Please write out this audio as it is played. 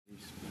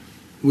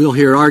We'll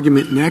hear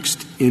argument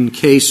next in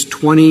Case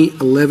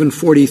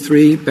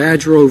 20-1143,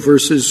 Badgerow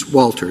versus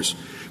Walters.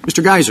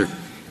 Mr. Geiser.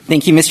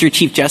 Thank you, Mr.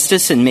 Chief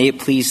Justice, and may it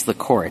please the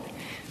Court.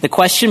 The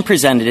question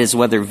presented is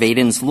whether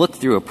Vaden's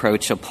look-through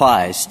approach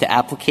applies to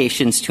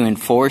applications to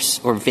enforce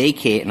or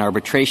vacate an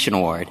arbitration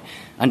award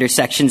under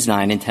Sections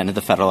 9 and 10 of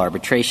the Federal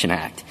Arbitration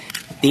Act.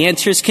 The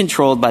answer is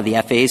controlled by the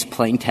FAA's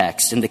plain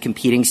text, and the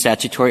competing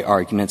statutory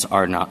arguments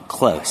are not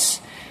close.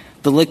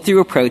 The look-through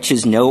approach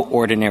is no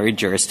ordinary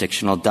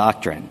jurisdictional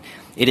doctrine.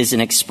 It is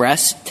an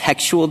express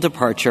textual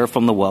departure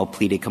from the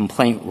well-pleaded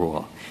complaint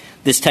rule.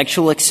 This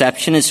textual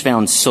exception is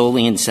found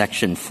solely in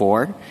Section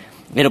 4.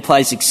 It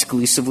applies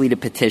exclusively to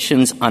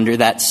petitions under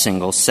that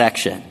single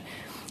section.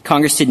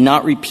 Congress did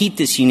not repeat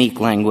this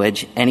unique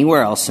language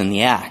anywhere else in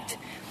the Act.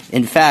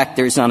 In fact,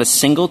 there is not a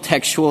single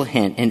textual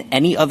hint in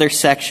any other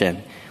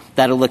section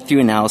that a look-through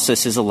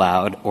analysis is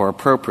allowed or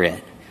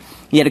appropriate.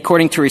 Yet,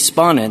 according to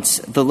respondents,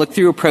 the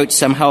look-through approach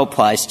somehow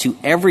applies to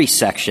every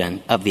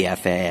section of the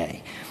FAA,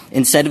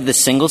 instead of the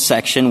single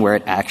section where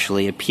it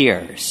actually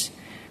appears.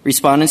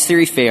 Respondents'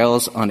 theory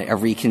fails on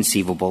every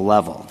conceivable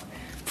level.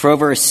 For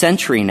over a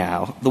century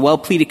now, the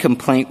well-pleaded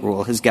complaint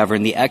rule has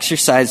governed the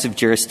exercise of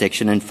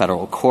jurisdiction in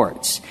federal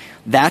courts.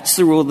 That's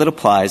the rule that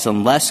applies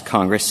unless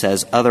Congress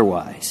says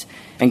otherwise.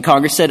 And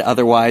Congress said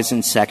otherwise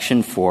in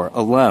Section 4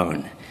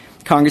 alone.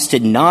 Congress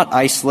did not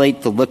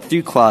isolate the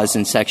look-through clause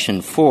in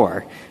Section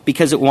 4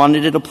 because it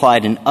wanted it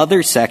applied in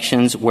other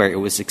sections where it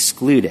was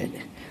excluded.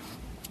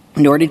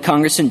 Nor did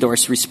Congress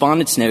endorse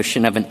respondents'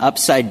 notion of an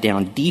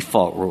upside-down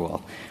default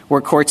rule, where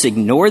courts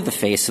ignore the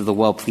face of the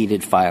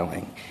well-pleaded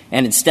filing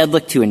and instead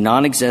look to a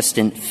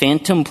non-existent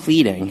phantom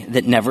pleading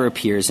that never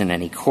appears in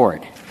any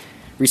court.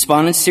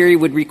 Respondents' theory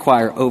would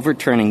require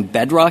overturning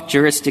bedrock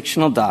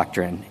jurisdictional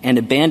doctrine and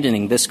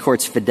abandoning this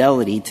Court's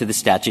fidelity to the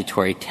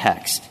statutory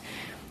text.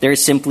 There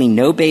is simply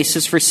no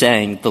basis for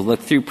saying the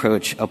look-through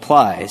approach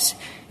applies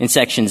in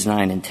Sections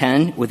 9 and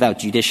 10 without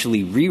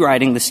judicially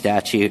rewriting the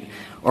statute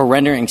or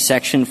rendering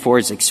Section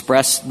 4's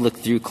express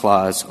look-through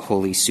clause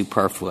wholly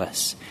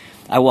superfluous.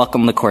 I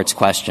welcome the Court's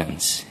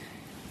questions.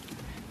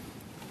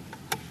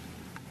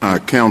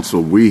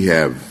 Counsel, we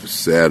have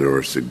said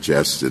or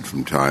suggested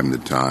from time to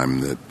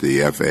time that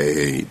the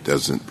FAA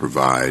doesn't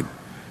provide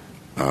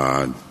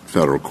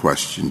federal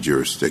question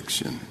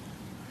jurisdiction.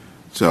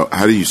 So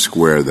how do you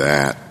square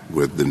that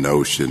with the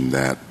notion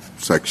that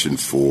Section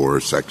 4,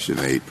 Section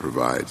 8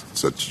 provides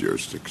such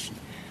jurisdiction?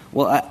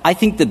 Well, I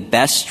think the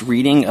best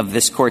reading of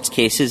this Court's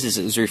cases is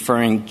it was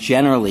referring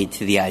generally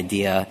to the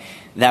idea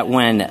that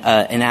when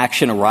an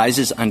action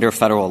arises under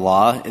federal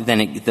law,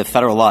 then the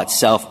federal law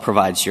itself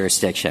provides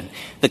jurisdiction.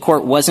 The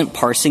Court wasn't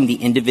parsing the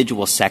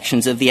individual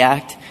sections of the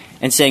Act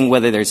and saying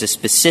whether there's a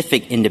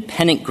specific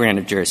independent grant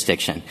of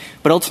jurisdiction.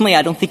 But ultimately,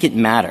 I don't think it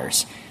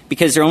matters,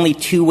 because there are only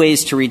two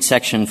ways to read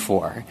Section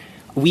 4.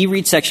 We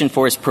read Section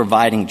 4 as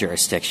providing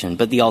jurisdiction,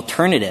 but the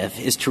alternative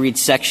is to read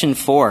Section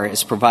 4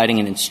 as providing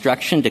an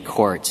instruction to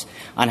courts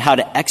on how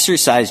to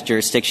exercise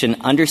jurisdiction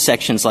under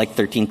sections like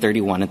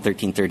 1331 and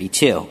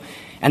 1332.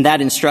 And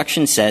that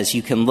instruction says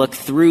you can look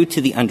through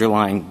to the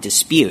underlying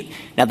dispute.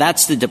 Now,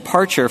 that's the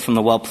departure from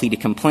the well-pleaded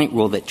complaint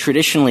rule that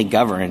traditionally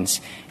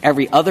governs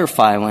every other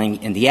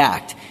filing in the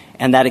Act.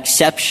 And that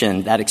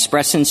exception, that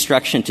express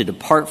instruction to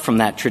depart from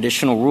that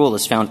traditional rule,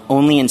 is found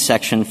only in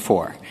Section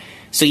 4.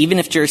 So even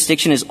if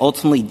jurisdiction is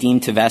ultimately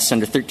deemed to vest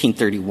under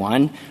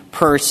 1331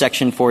 per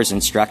Section 4's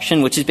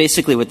instruction, which is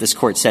basically what this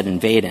Court said in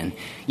Vaden,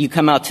 it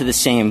comes out to the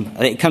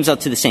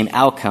same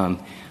outcome.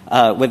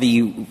 Whether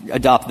you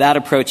adopt that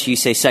approach, you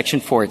say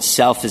Section 4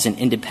 itself is an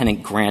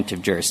independent grant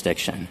of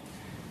jurisdiction.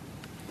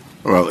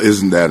 Well,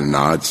 isn't that an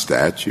odd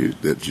statute,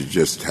 that you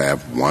just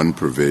have one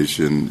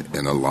provision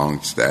in a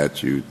long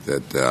statute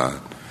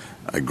that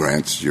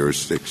grants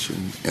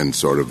jurisdiction in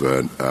sort of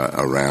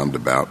a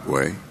roundabout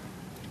way?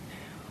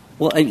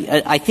 Well,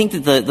 I think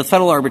that the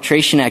Federal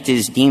Arbitration Act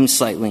is deemed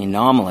slightly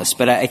anomalous,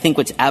 but I think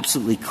what's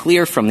absolutely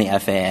clear from the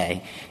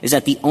FAA is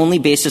that the only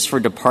basis for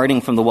departing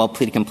from the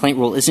well-pleaded complaint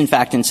rule is, in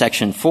fact, in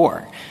Section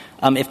 4.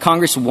 If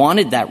Congress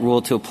wanted that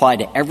rule to apply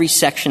to every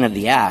section of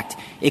the Act,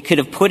 it could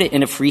have put it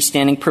in a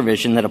freestanding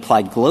provision that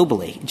applied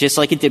globally, just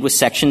like it did with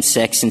Section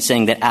 6 in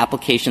saying that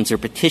applications or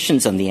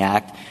petitions on the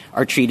Act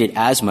are treated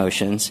as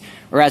motions,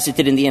 or as it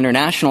did in the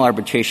international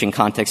arbitration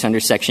context under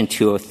Section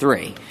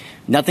 203.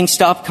 Nothing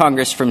stopped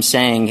Congress from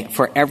saying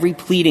for every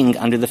pleading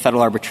under the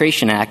Federal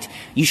Arbitration Act,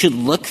 you should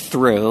look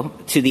through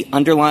to the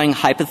underlying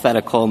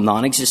hypothetical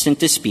non-existent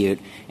dispute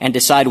and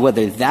decide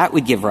whether that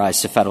would give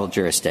rise to federal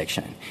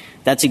jurisdiction.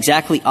 That's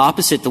exactly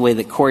opposite the way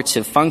that courts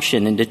have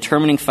functioned in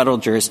determining federal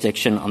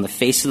jurisdiction on the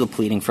face of the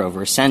pleading for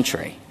over a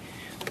century.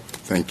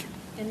 Thank you.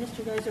 And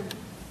Mr. Geiser,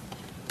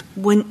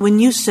 when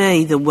you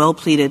say the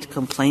well-pleaded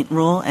complaint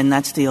rule, and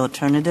that's the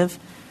alternative,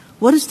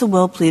 what does the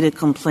well-pleaded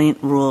complaint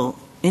rule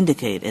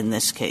indicate in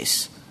this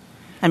case?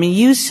 I mean,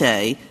 you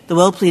say the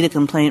well-pleaded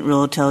complaint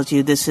rule tells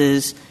you this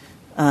is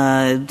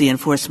the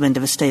enforcement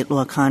of a state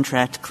law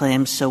contract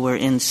claim, so we're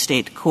in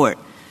state court.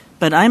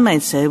 But I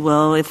might say,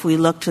 well, if we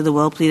look to the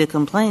well-pleaded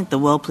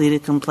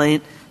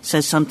complaint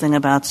says something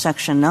about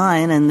Section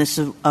 9, and this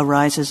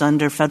arises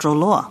under federal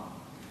law.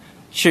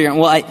 Sure.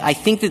 Well, I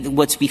think that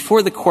what's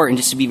before the court, and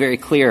just to be very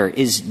clear,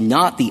 is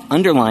not the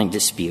underlying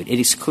dispute. It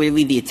is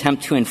clearly the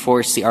attempt to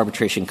enforce the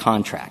arbitration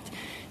contract.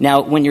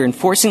 Now, when you're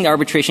enforcing the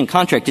arbitration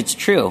contract, it's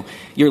true.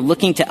 You're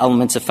looking to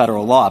elements of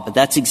federal law, but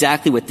that's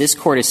exactly what this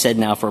court has said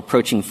now for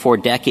approaching 4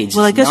 decades.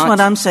 Well, I guess what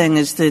I'm saying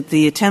is that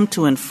the attempt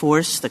to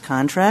enforce the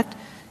contract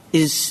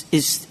is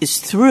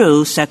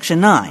through Section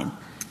 9.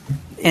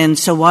 And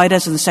so why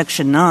doesn't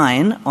Section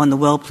 9 on the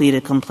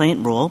well-pleaded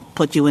complaint rule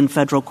put you in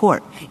federal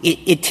court?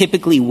 It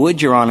typically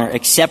would, Your Honor,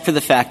 except for the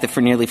fact that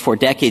for nearly 4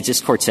 decades this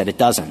court said it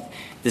doesn't.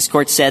 This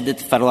court said that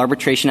the Federal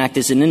Arbitration Act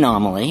is an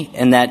anomaly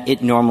and that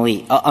it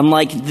normally,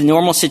 unlike the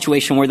normal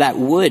situation where that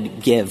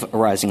would give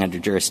arising under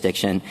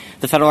jurisdiction,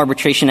 the Federal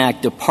Arbitration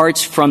Act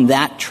departs from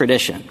that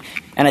tradition.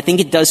 And I think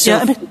it does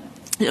so.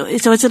 Yeah,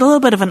 so it's a little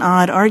bit of an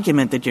odd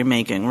argument that you're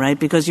making, right?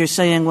 Because you're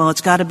saying, well,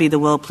 it's got to be the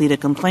well-pleaded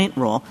complaint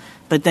rule,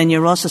 but then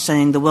you're also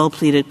saying the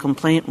well-pleaded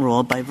complaint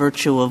rule, by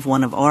virtue of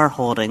one of our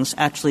holdings,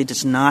 actually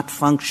does not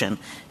function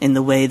in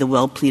the way the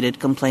well-pleaded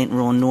complaint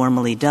rule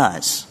normally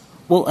does.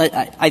 Well,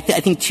 I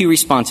think 2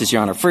 responses,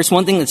 Your Honor. First,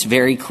 one thing that's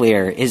very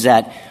clear is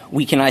that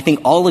we can, I think,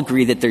 all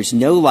agree that there's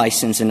no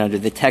license in under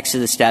the text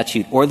of the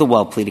statute or the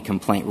well-pleaded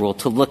complaint rule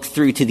to look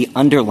through to the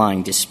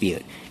underlying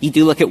dispute. You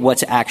do look at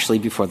what's actually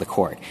before the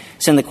court.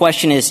 So the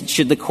question is,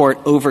 should the court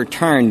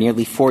overturn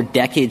nearly 4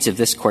 decades of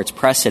this court's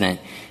precedent,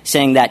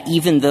 saying that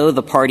even though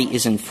the party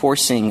is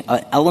enforcing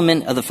an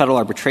element of the Federal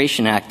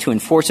Arbitration Act to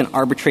enforce an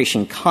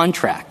arbitration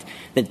contract,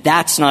 that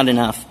that's not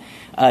enough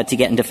to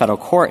get into federal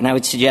court? And I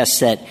would suggest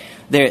that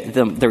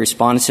the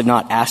respondents have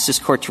not asked this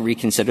court to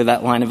reconsider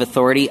that line of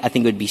authority. I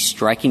think it would be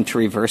striking to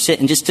reverse it.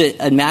 And just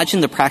to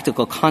imagine the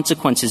practical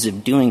consequences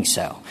of doing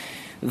so.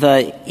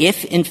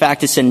 If, in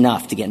fact, it's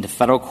enough to get into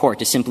federal court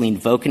to simply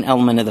invoke an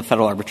element of the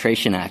Federal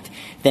Arbitration Act,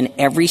 then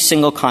every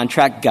single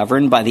contract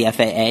governed by the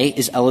FAA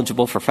is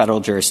eligible for federal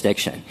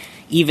jurisdiction.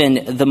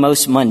 Even the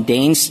most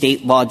mundane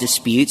state law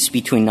disputes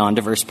between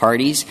non-diverse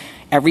parties,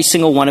 every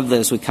single one of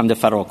those would come to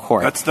federal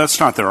court. That's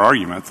not their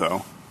argument,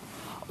 though.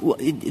 Well,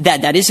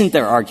 that isn't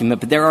their argument,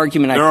 but their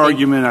argument,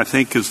 I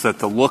think, is that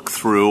the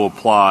look-through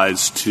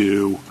applies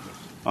to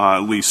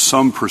at least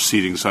some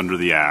proceedings under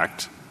the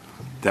Act,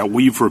 that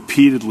we've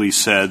repeatedly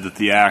said that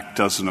the Act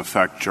doesn't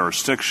affect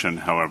jurisdiction,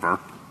 however,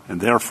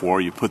 and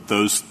therefore you put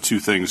those 2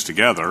 things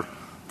together,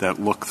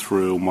 that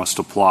look-through must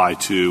apply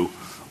to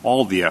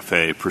all the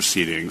FAA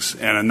proceedings.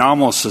 And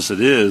anomalous as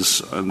it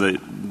is,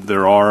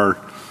 there are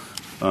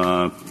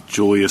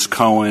Julius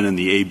Cohen and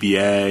the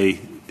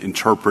ABA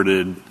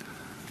interpreted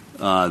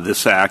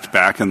this Act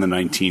back in the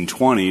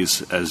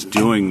 1920s as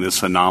doing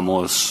this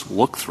anomalous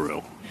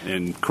look-through.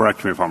 And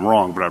correct me if I'm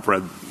wrong, but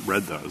I've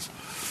read those.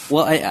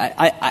 Well,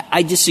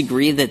 I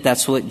disagree that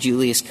that's what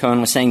Julius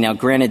Cohen was saying. Now,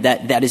 granted,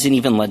 that isn't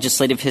even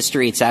legislative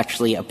history. It's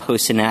actually a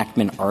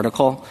post-enactment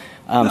article.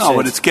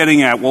 But it's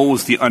getting at what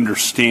was the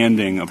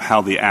understanding of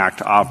how the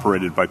Act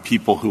operated by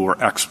people who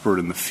were expert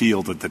in the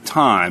field at the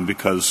time,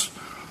 because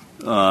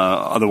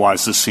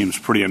otherwise this seems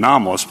pretty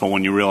anomalous. But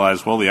when you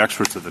realize, well, the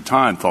experts at the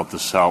time thought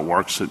this is how it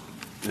works, it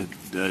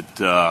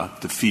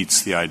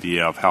defeats the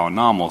idea of how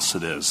anomalous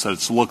it is. So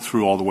it's looked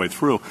through all the way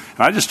through. And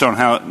I just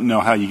don't know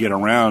how you get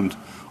around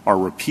our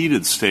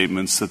repeated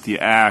statements that the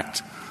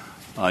Act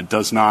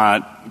does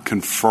not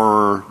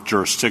confer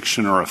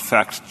jurisdiction or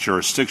affect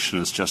jurisdiction,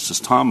 as Justice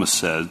Thomas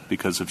said,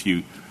 because if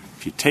you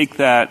take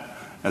that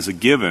as a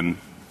given,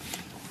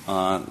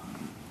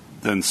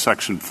 then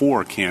Section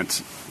 4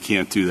 can't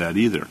do that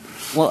either.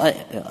 Well,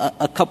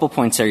 a couple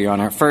points there, Your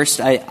Honor.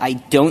 First, I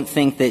don't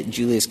think that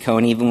Julius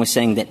Cohen even was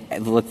saying that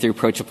the look-through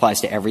approach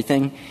applies to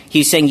everything.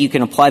 He's saying you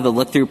can apply the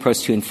look-through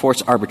approach to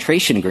enforce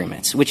arbitration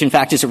agreements, which in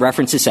fact is a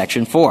reference to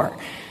Section 4.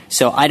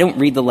 So I don't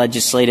read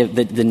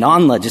the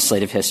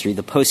non-legislative history,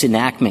 the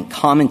post-enactment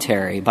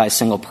commentary by a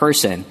single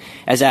person,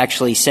 as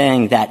actually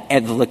saying that the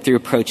look-through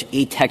approach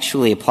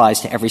atextually applies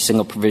to every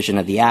single provision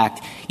of the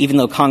Act, even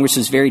though Congress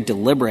was very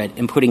deliberate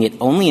in putting it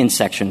only in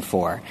Section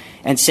 4,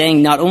 and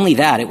saying not only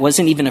that, it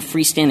wasn't even a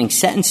freestanding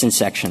sentence in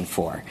Section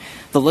 4.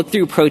 The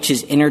look-through approach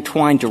is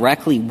intertwined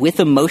directly with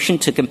a motion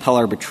to compel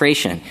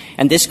arbitration,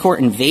 and this Court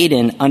in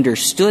Vaden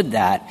understood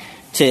that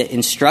to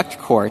instruct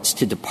courts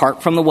to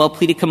depart from the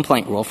well-pleaded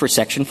complaint rule for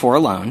Section 4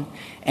 alone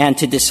and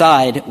to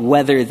decide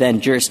whether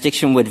then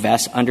jurisdiction would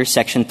vest under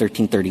Section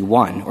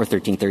 1331 or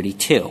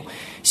 1332.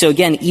 So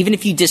again, even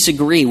if you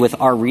disagree with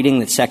our reading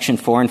that Section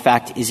 4, in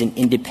fact, is an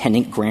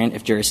independent grant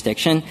of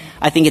jurisdiction,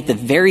 I think at the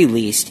very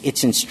least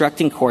it's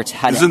instructing courts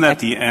how to... Isn't that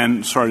the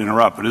end? Sorry to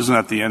interrupt, but isn't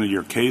that the end of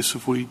your case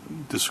if we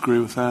disagree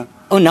with that?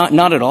 Oh,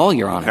 not at all,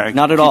 Your Honor. Okay.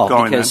 Not at Keep all.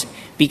 Going,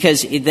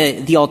 because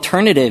the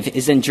alternative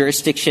is in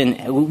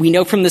jurisdiction. We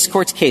know from this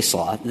Court's case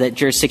law that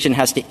jurisdiction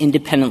has to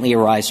independently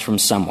arise from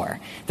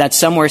somewhere. That's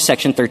somewhere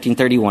Section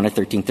 1331 or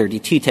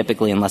 1332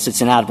 typically, unless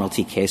it's an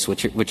admiralty case,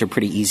 which are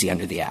pretty easy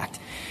under the Act.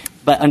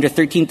 But under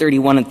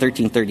 1331 and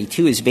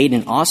 1332, as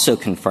Vaden also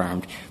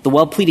confirmed, the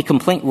well-pleaded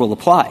complaint rule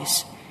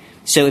applies.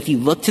 So if you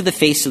look to the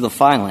face of the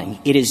filing,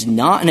 it is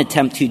not an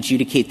attempt to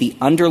adjudicate the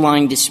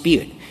underlying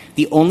dispute.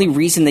 The only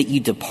reason that you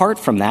depart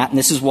from that, and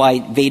this is why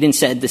Vaden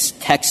said this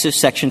text of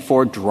Section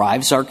 4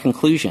 drives our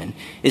conclusion,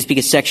 is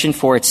because Section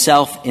 4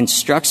 itself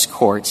instructs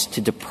courts to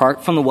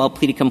depart from the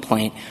well-pleaded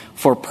complaint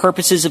for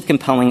purposes of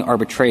compelling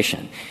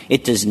arbitration.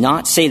 It does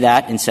not say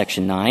that in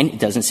Section 9. It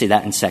doesn't say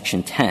that in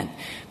Section 10.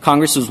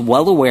 Congress was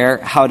well aware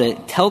how to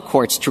tell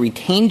courts to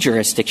retain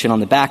jurisdiction on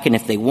the back end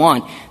if they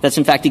want. That's,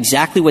 in fact,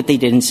 exactly what they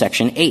did in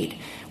Section 8.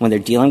 When they're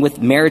dealing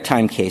with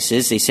maritime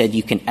cases, they said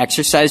you can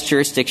exercise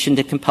jurisdiction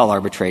to compel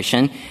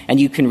arbitration, and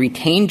you can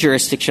retain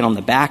jurisdiction on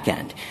the back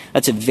end.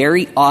 That's a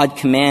very odd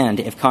command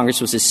if Congress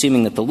was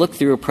assuming that the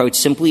look-through approach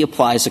simply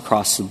applies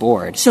across the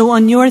board. So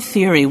on your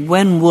theory,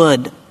 when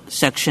would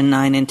Section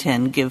 9 and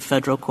 10 give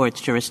federal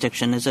courts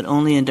jurisdiction? Is it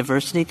only in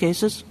diversity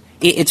cases?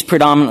 It's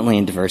predominantly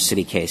in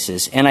diversity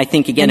cases. And I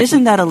think, again... And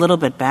isn't that a little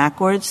bit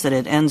backwards, that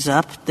it ends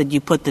up that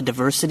you put the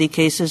diversity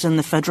cases in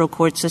the federal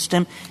court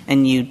system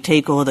and you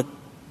take all the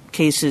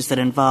cases that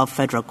involve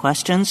federal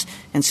questions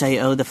and say,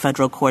 oh, the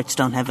federal courts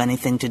don't have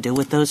anything to do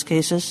with those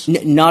cases?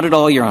 Not at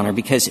all, Your Honor,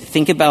 because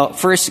think about,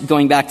 first,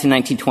 going back to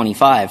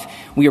 1925,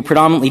 we were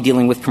predominantly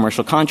dealing with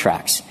commercial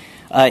contracts.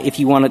 If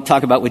you want to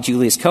talk about what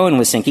Julius Cohen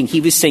was thinking, he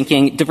was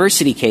thinking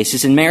diversity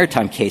cases and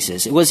maritime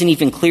cases. It wasn't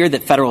even clear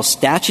that federal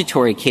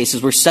statutory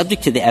cases were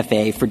subject to the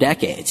FAA for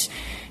decades.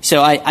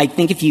 So I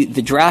think the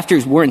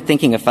drafters weren't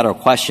thinking of federal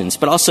questions,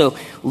 but also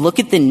look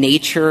at the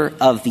nature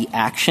of the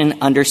action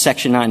under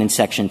Section 9 and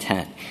Section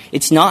 10.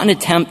 It's not an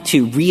attempt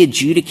to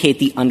re-adjudicate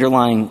the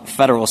underlying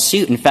federal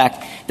suit. In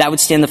fact, that would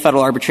stand the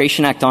Federal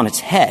Arbitration Act on its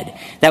head.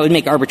 That would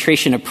make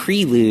arbitration a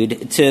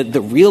prelude to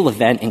the real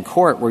event in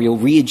court where you'll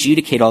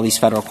re-adjudicate all these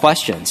federal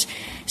questions.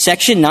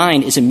 Section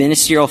 9 is a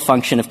ministerial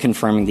function of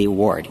confirming the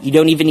award. You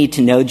don't even need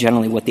to know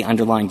generally what the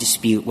underlying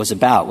dispute was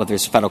about, whether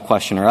it's a federal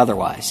question or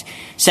otherwise.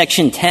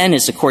 Section 10,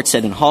 as the court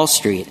said in Hall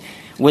Street,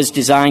 was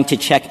designed to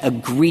check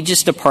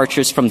egregious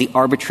departures from the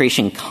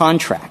arbitration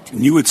contract.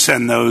 And you would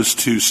send those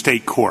to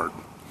state court?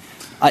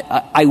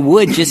 I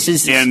would, just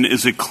as... And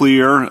is it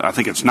clear, I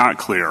think it's not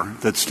clear,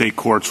 that state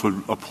courts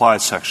would apply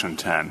Section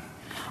 10?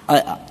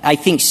 I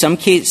think some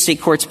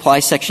state courts apply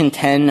Section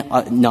 10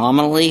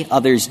 nominally,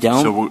 others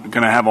don't. So we're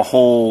going to have a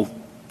whole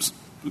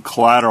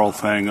collateral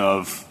thing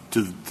of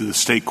do the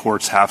state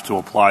courts have to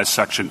apply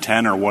Section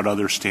 10, or what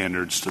other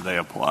standards do they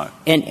apply?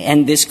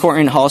 And this court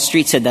in Hall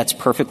Street said that's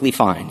perfectly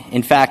fine.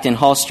 In fact, in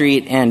Hall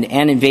Street and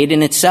in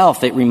Vaden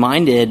itself, it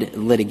reminded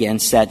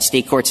litigants that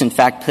state courts, in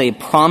fact, play a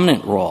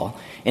prominent role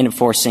in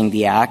enforcing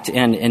the Act,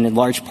 and in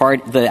large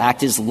part, the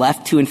Act is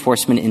left to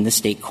enforcement in the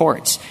state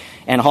courts.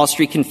 And Hall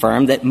Street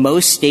confirmed that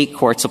most state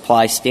courts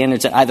apply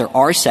standards that either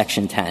are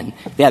Section 10,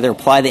 they either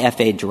apply the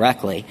FAA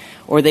directly,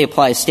 or they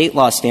apply a state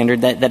law standard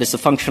that is a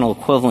functional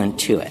equivalent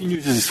to it. Can you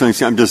just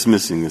explain? I'm just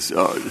missing this.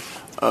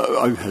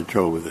 I've had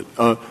trouble with it.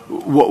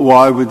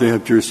 Why would they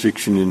have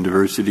jurisdiction in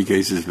diversity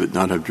cases but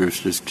not have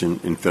jurisdiction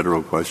in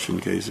federal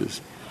question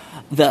cases?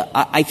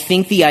 I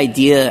think the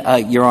idea,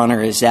 Your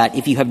Honor, is that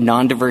if you have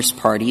non-diverse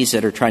parties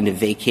that are trying to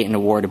vacate an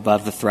award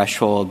above the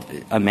threshold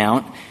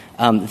amount,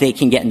 they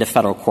can get into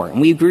federal court.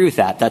 And we agree with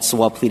that. That's the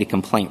well-pleaded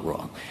complaint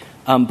rule.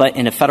 But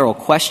in a federal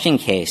question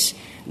case,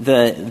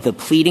 the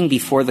pleading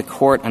before the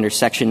court under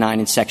Section 9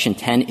 and Section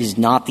 10 is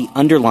not the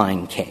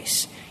underlying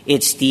case.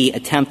 It's the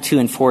attempt to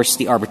enforce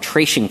the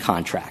arbitration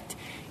contract.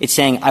 It's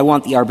saying, I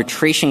want the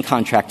arbitration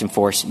contract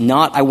enforced,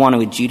 not I want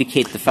to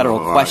adjudicate the federal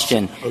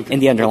question in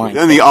the underlying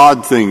case. And the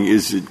odd thing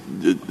is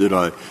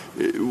that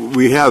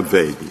we have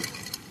Vaden.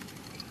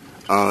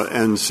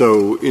 And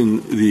so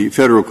in the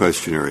federal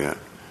question area,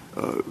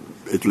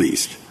 at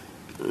least,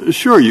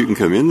 sure, you can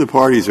come in. The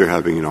parties are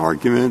having an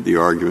argument. The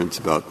argument's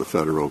about the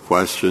federal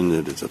question.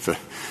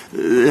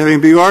 Having a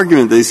big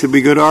argument. They said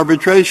we go to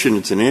arbitration.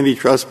 It's an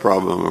antitrust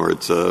problem or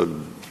it's a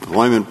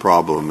employment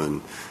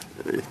problem.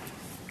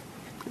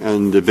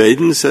 And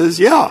Vaden says,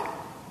 yeah,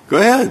 go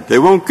ahead. They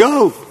won't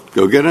go.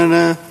 Go get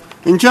an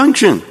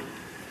injunction.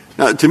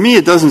 Now, to me,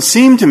 it doesn't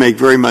seem to make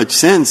very much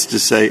sense to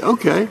say,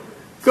 okay,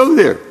 go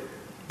there.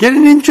 Get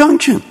an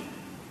injunction.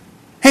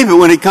 Hey, but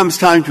when it comes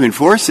time to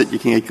enforce it, you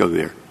can't go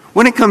there.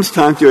 When it comes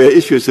time to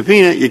issue a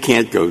subpoena, you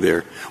can't go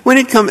there.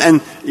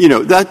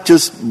 That's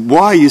just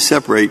why you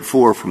separate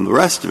 4 from the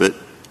rest of it.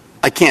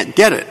 I can't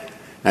get it.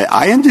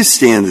 I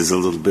understand there's a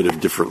little bit of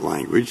different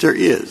language. There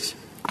is.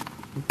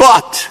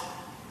 But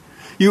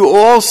you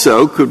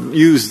also could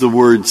use the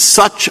word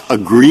such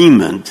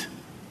agreement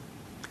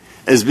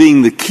as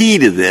being the key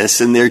to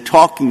this, and they're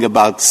talking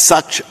about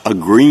such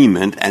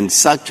agreement, and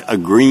such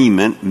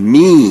agreement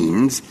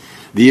means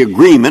the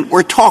agreement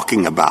we're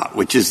talking about,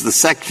 which is the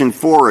Section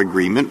 4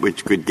 agreement,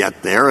 which could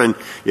get there, and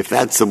if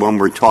that's the one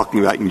we're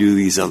talking about, you can do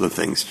these other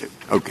things too.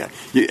 Okay.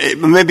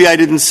 Maybe I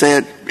didn't say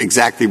it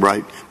exactly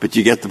right, but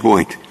you get the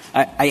point.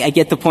 I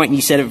get the point, and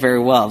you said it very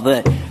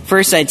well.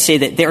 First, I'd say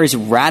that there is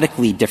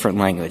radically different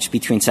language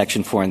between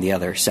Section 4 and the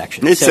other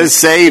sections. It says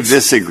save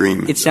this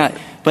agreement. It's not.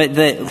 But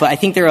I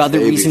think there are other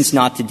reasons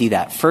not to do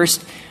that.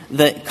 First,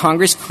 The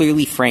Congress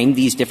clearly framed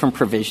these different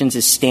provisions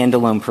as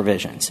standalone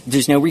provisions.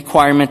 There's no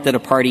requirement that a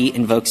party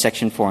invoke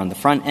Section 4 on the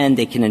front end.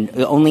 They can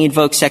only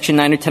invoke Section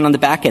 9 or 10 on the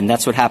back end.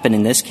 That's what happened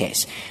in this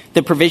case.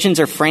 The provisions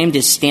are framed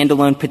as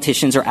standalone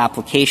petitions or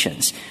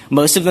applications.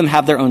 Most of them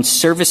have their own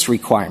service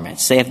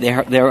requirements. They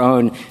have their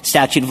own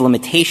statute of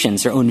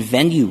limitations, their own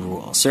venue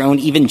rules, their own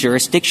even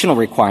jurisdictional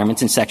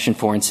requirements in Section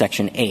 4 and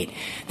Section 8.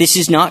 This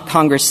is not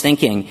Congress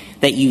thinking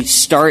that you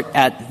start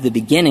at the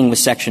beginning with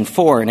Section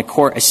 4 and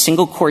a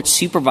single court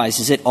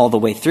supervises it all the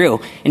way through.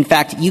 In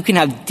fact, you can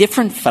have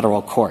different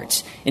federal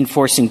courts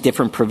enforcing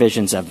different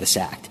provisions of this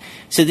Act.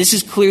 So this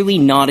is clearly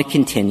not a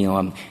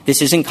continuum.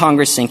 This isn't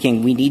Congress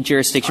thinking we need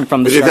jurisdiction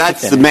from the start to finish. But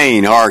if that's the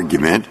main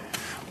argument,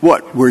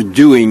 what we're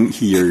doing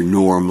here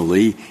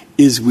normally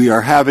is we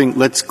are having,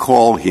 let's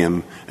call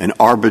him an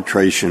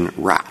arbitration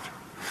rat.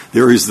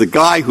 There is the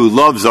guy who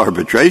loves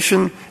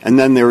arbitration, and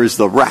then there is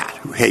the rat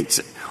who hates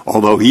it,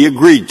 although he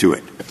agreed to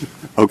it.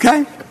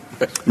 Okay?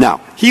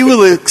 Now, he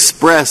will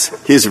express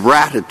his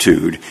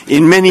ratitude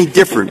in many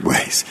different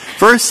ways.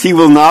 First, he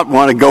will not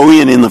want to go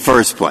in the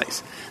first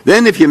place.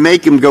 Then if you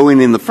make him go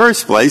in the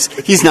first place,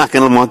 he's not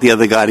going to want the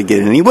other guy to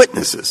get any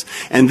witnesses.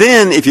 And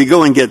then if you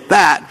go and get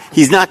that,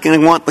 he's not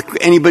going to want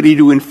anybody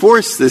to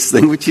enforce this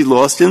thing which he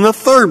lost in the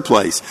third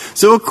place.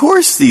 So, of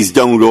course, these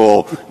don't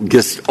all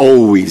just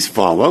always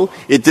follow.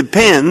 It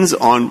depends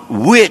on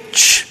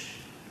which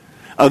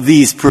of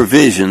these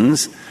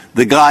provisions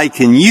the guy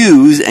can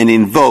use and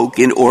invoke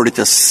in order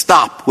to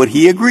stop what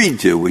he agreed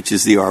to, which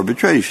is the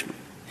arbitration.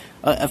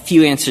 A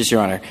few answers,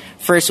 Your Honor.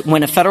 First,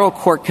 when a federal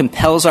court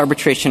compels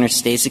arbitration or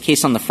stays the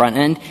case on the front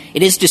end,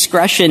 it is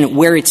discretion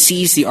where it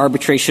sees the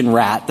arbitration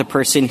rat, the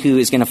person who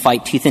is going to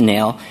fight tooth and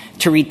nail,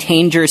 to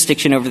retain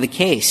jurisdiction over the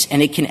case.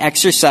 And it can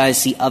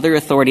exercise the other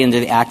authority under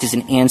the Act as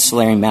an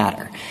ancillary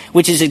matter,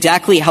 which is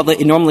exactly how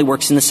it normally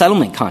works in the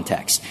settlement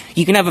context.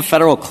 You can have a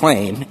federal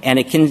claim, and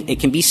it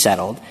can be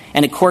settled,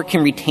 and a court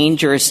can retain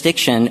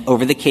jurisdiction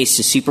over the case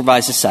to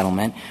supervise the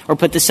settlement or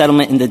put the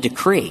settlement in the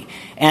decree.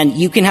 And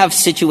you can have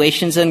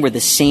situations then where the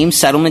same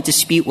settlement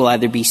dispute will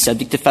either be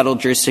subject to federal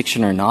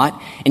jurisdiction or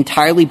not,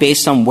 entirely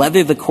based on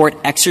whether the court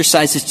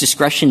exercises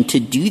discretion to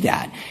do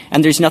that.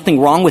 And there's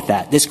nothing wrong with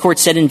that. This court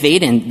said in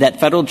Vaden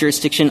that federal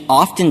jurisdiction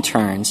often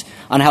turns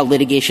on how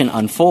litigation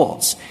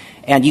unfolds.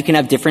 And you can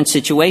have different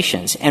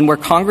situations. And where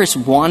Congress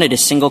wanted a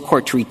single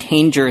court to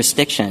retain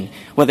jurisdiction,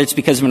 whether it's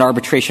because of an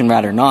arbitration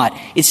rat or not,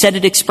 it said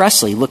it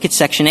expressly. Look at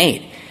Section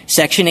 8.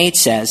 Section 8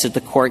 says that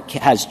the court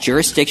has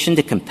jurisdiction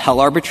to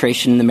compel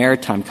arbitration in the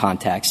maritime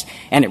context,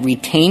 and it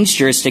retains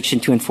jurisdiction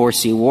to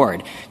enforce the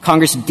award.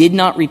 Congress did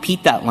not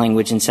repeat that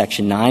language in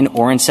Section 9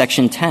 or in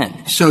Section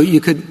 10. So you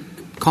could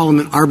call him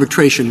an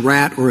arbitration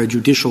rat or a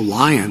judicial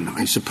lion,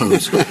 I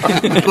suppose. But,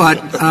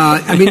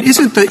 I mean,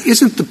 isn't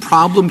the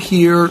problem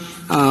here,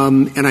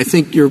 and I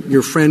think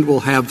your friend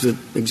will have the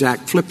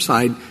exact flip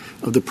side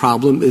of the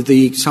problem,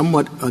 the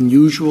somewhat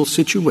unusual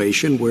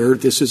situation where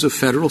this is a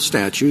federal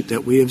statute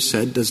that we have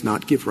said does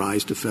not give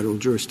rise to federal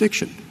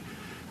jurisdiction.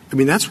 I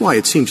mean, that's why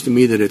it seems to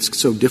me that it's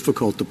so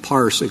difficult to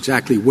parse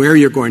exactly where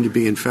you're going to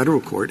be in federal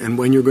court and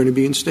when you're going to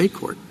be in state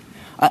court.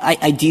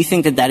 I do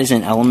think that is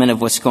an element of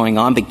what's going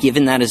on, but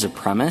given that as a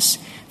premise,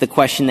 the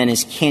question then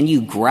is, can you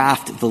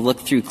graft the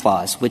look-through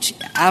clause, which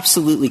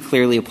absolutely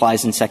clearly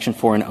applies in Section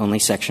 4 and only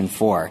Section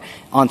 4,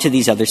 onto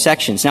these other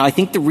sections? Now, I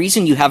think the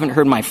reason you haven't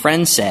heard my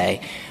friend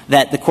say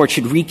that the court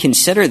should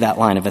reconsider that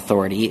line of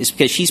authority is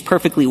because she's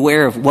perfectly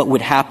aware of what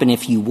would happen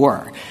if you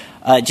were.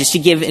 Just to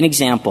give an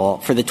example,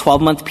 for the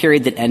 12-month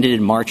period that ended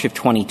in March of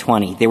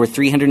 2020, there were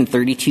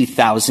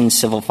 332,000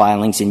 civil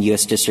filings in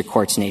U.S. district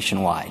courts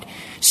nationwide.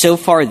 So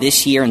far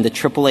this year in the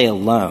AAA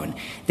alone,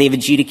 they've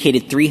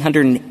adjudicated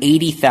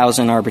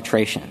 380,000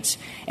 arbitrations.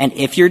 And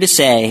if you're to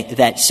say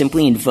that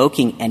simply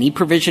invoking any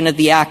provision of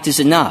the Act is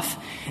enough,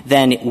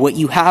 then what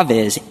you have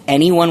is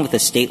anyone with a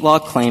state law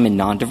claim in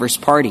non-diverse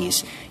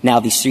parties. Now,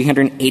 these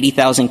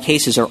 380,000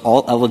 cases are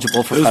all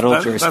eligible for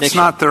federal jurisdiction. That's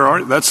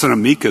not that's an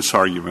amicus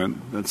argument.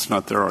 That's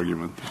not their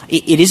argument.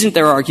 It isn't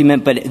their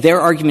argument, but their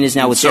argument is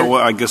now with so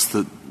I guess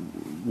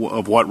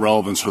of what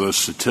relevance are those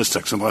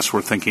statistics, unless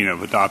we're thinking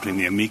of adopting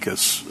the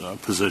amicus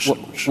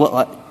position?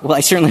 Well,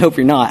 I certainly hope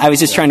you're not. I was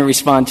just trying to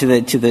respond to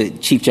the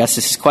Chief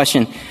Justice's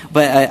question.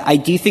 But I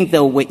do think,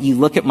 though, what you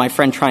look at my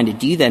friend trying to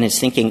do then is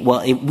thinking,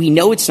 well, we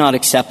know it's not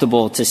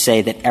acceptable to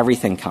say that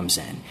everything comes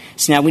in.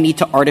 So now we need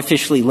to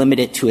artificially limit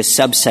it to a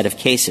subset of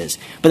cases.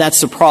 But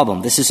that's the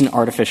problem. This is an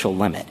artificial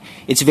limit.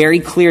 It's very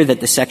clear that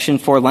the Section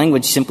 4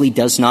 language simply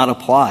does not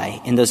apply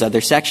in those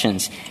other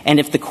sections. And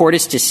if the court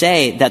is to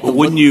say that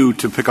wouldn't you,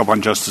 to pick up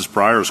on Justice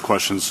Breyer's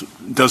questions,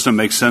 doesn't it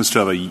make sense to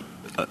have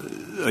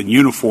a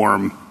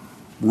uniform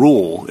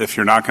rule if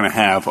you're not going to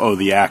have,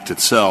 the Act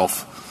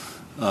itself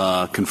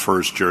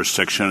confers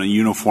jurisdiction, a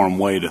uniform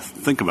way to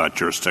think about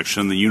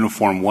jurisdiction? The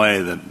uniform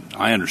way that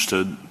I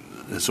understood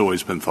has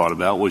always been thought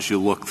about was you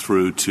look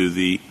through to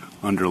the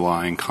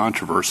underlying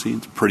controversy.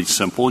 It's pretty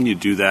simple, and you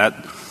do that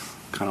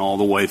kind of all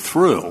the way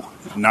through.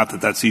 Not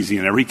that that's easy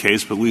in every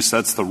case, but at least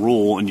that's the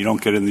rule, and you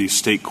don't get into these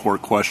state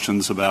court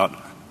questions about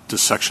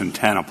does Section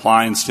 10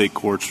 apply in state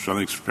courts, which I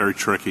think is very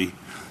tricky.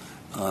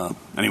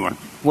 Anyway.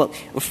 Well,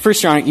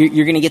 first, Your Honor,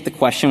 you're going to get the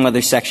question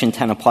whether Section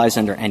 10 applies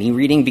under any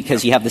reading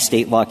because you have the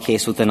state law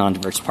case with the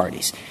non-diverse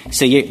parties.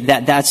 So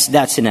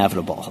that's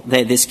inevitable.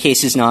 This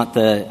case is not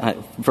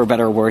for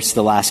better or worse,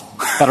 the last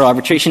Federal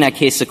Arbitration Act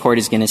case the Court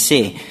is going to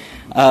see.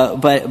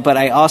 But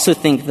I also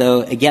think,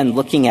 though, again,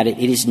 looking at it,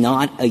 it is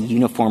not a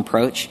uniform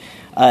approach.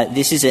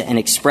 This is an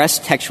express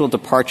textual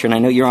departure, and I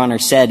know Your Honor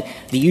said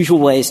the usual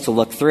way is to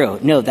look through.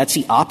 No, that's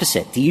the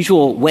opposite. The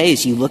usual way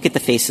is you look at the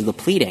face of the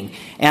pleading.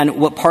 And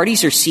what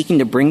parties are seeking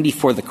to bring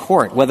before the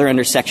Court, whether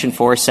under Section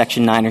 4,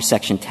 Section 9, or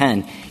Section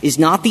 10, is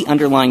not the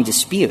underlying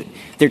dispute.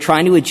 They're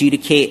trying to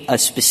adjudicate a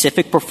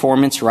specific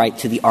performance right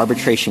to the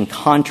arbitration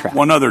contract.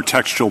 One other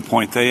textual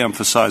point, they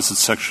emphasize that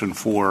Section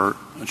 4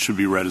 should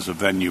be read as a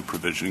venue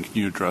provision. Can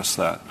you address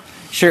that?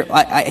 Sure.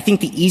 I think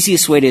the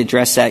easiest way to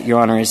address that, Your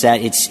Honor, is that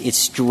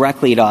it's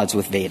directly at odds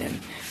with Vaden.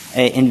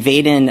 In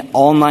Vaden,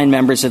 all 9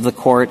 members of the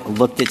Court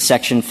looked at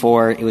Section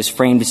 4. It was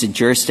framed as a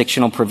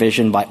jurisdictional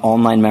provision by all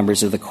 9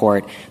 members of the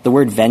Court. The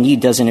word venue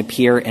doesn't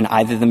appear in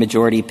either the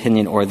majority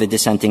opinion or the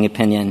dissenting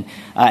opinion.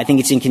 I think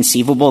it's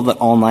inconceivable that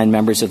all 9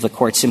 members of the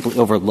Court simply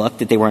overlooked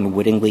that they were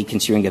unwittingly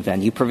construing a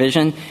venue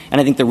provision. And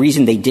I think the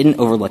reason they didn't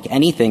overlook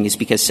anything is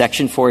because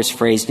Section 4 is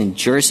phrased in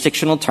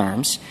jurisdictional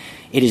terms.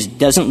 It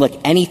doesn't look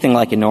anything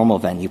like a normal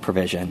venue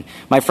provision.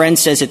 My friend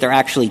says that there are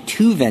actually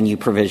 2 venue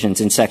provisions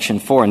in Section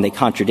 4, and they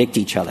contradict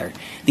each other.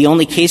 The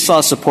only case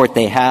law support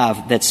they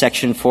have that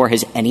Section 4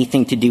 has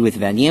anything to do with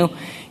venue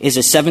is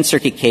a Seventh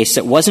Circuit case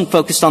that wasn't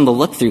focused on the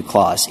look-through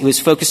clause. It was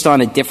focused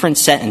on a different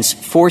sentence,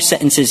 4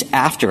 sentences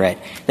after it,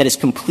 that is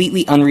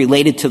completely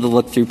unrelated to the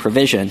look-through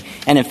provision,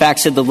 and in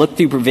fact said the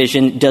look-through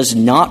provision does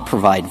not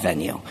provide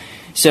venue.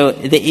 So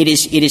it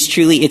is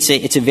truly, it's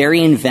a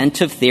very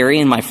inventive theory,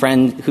 and my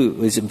friend, who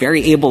was a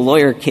very able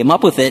lawyer, came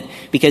up with it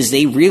because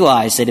they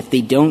realized that if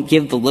they don't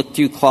give the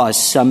look-through clause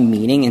some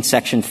meaning in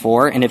Section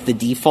 4, and if the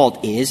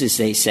default is, as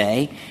they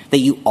say, that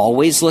you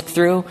always look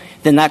through,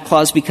 then that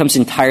clause becomes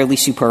entirely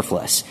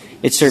superfluous.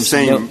 It serves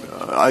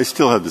I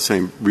still have the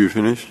same. Were you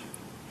finished?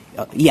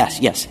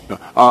 Yes.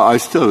 I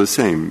still have the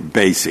same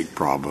basic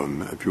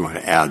problem, if you want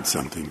to add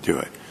something to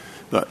it.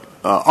 But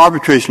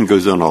arbitration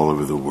goes on all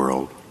over the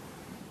world.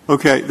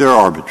 Okay, there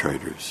are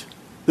arbitrators.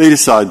 They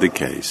decide the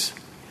case.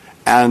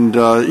 And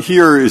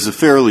here is a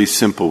fairly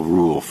simple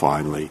rule,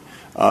 finally.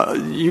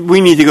 We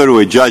need to go to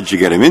a judge to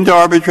get him into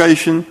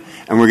arbitration,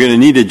 and we're going to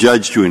need a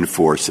judge to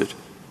enforce it.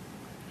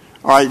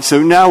 All right,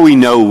 so now we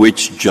know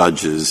which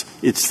judges.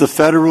 It's the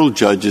federal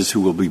judges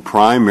who will be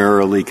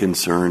primarily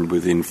concerned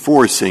with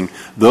enforcing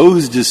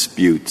those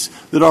disputes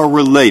that are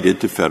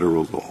related to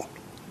federal law.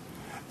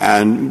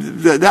 And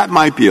that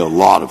might be a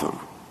lot of them.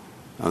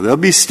 Now, there'll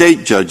be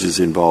state judges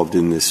involved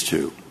in this,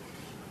 too.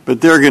 But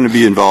they're going to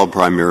be involved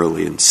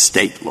primarily in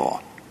state law,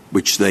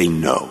 which they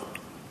know.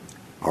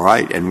 All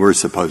right? And we're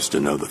supposed to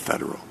know the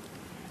federal.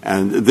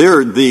 And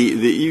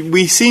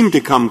we seem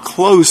to come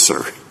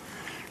closer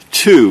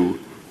to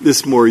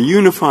this more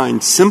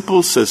unified,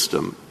 simple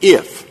system,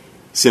 if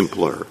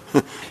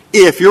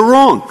you're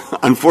wrong,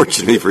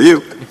 unfortunately for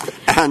you.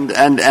 And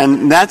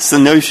that's the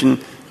notion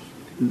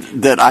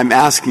that I'm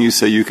asking you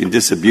so you can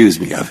disabuse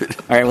me of it.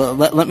 All right, well,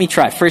 let me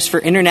try. First,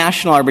 for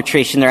international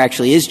arbitration, there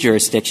actually is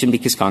jurisdiction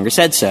because Congress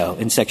said so.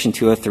 In Section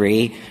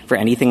 203, for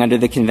anything under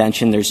the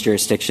Convention, there's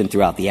jurisdiction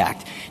throughout the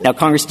Act. Now,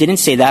 Congress didn't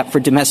say that for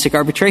domestic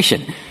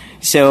arbitration.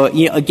 So,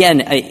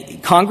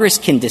 again, Congress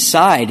can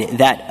decide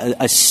that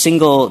a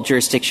single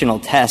jurisdictional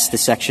test, the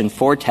Section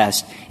 4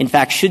 test, in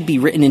fact, should be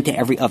written into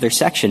every other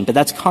section, but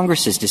that's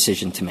Congress's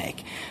decision to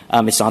make.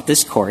 It's not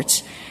this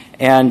Court's.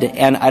 And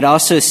I'd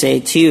also say,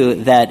 too,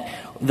 that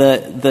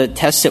the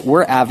test that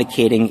we're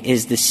advocating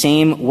is the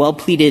same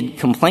well-pleaded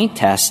complaint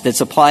test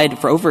that's applied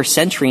for over a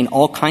century in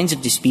all kinds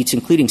of disputes,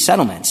 including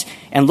settlements.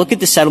 And look at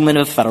the settlement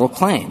of a federal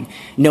claim.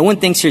 No one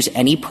thinks there's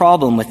any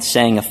problem with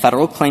saying a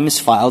federal claim is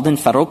filed in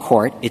federal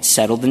court, it's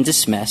settled and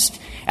dismissed,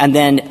 and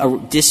then a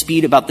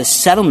dispute about the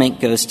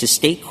settlement goes to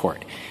state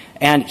court.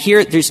 And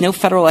here, there's no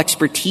federal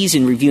expertise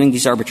in reviewing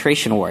these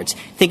arbitration awards.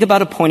 Think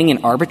about appointing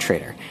an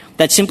arbitrator.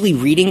 That's simply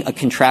reading a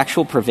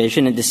contractual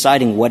provision and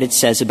deciding what it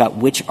says about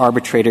which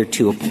arbitrator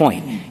to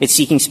appoint. It's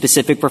seeking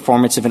specific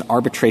performance of an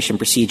arbitration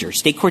procedure.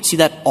 State courts do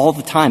that all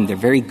the time. They're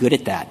very good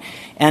at that.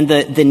 And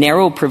the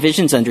narrow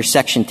provisions under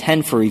Section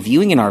 10 for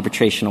reviewing an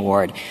arbitration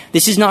award,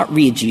 this is not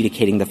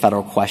re-adjudicating the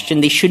federal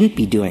question. They shouldn't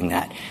be doing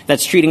that.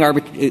 That's treating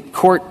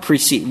court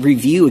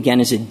review,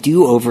 again, as a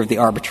do-over of the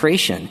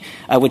arbitration,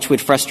 which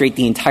would frustrate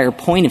the entire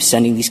point of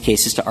sending these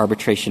cases to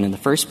arbitration in the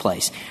first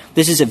place.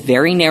 This is a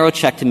very narrow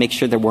check to make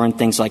sure there weren't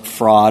things like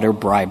fraud or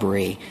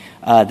bribery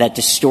that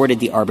distorted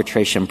the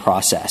arbitration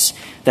process.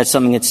 That's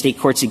something that state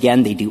courts,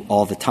 again, they do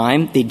all the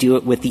time. They do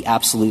it with the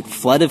absolute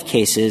flood of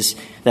cases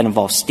that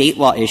involve state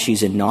law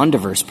issues and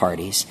non-diverse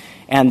parties.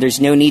 And there's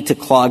no need to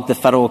clog the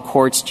federal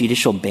court's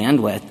judicial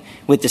bandwidth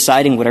with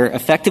deciding what are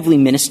effectively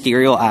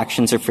ministerial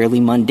actions or fairly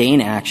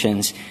mundane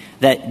actions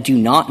that do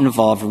not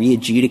involve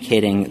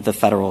re-adjudicating the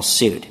federal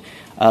suit.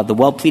 The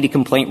well-pleaded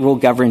complaint rule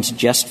governs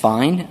just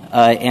fine,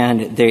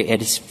 and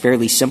it is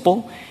fairly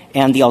simple.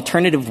 And the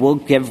alternative will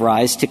give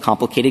rise to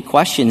complicated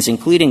questions,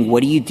 including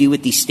what do you do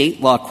with these state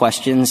law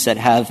questions that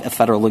have a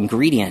federal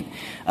ingredient?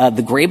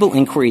 The Grable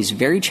inquiry is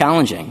very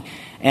challenging,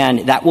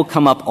 and that will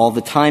come up all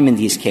the time in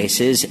these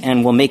cases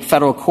and will make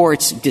federal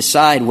courts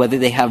decide whether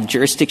they have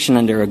jurisdiction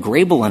under a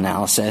Grable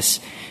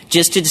analysis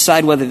just to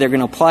decide whether they're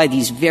going to apply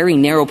these very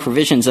narrow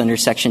provisions under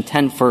Section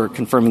 10 for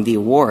confirming the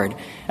award,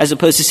 as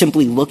opposed to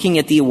simply looking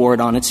at the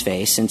award on its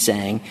face and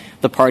saying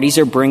the parties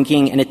are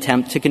bringing an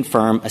attempt to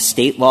confirm a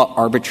state law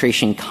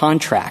arbitration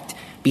contract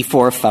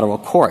before a federal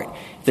court.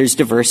 If there's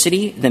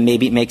diversity, then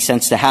maybe it makes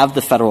sense to have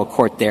the federal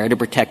court there to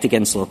protect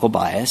against local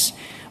bias.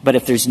 But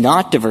if there's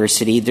not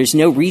diversity, there's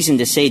no reason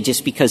to say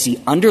just because the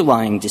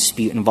underlying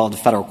dispute involved a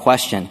federal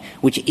question,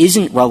 which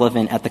isn't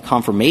relevant at the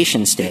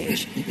confirmation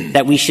stage,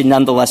 that we should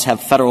nonetheless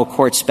have federal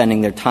courts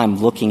spending their time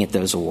looking at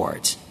those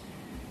awards.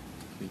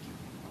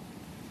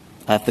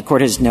 If the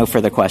Court has no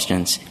further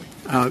questions.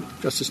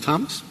 Justice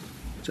Thomas?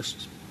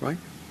 Justice Wright?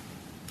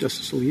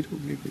 Justice Alito?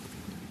 Maybe.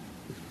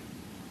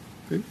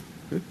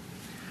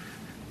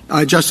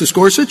 Good. Justice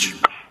Gorsuch?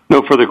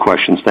 No further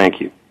questions.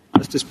 Thank you.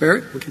 Justice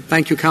Barrett?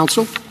 Thank you,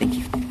 counsel. Thank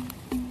you.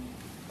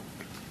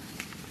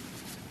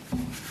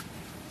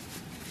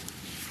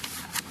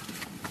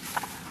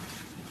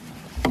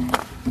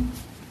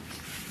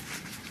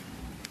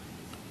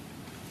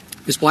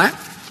 Ms. Blatt?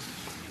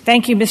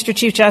 Thank you, Mr.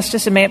 Chief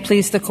Justice, and may it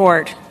please the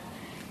Court.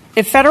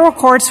 If federal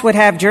courts would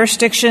have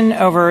jurisdiction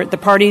over the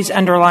parties'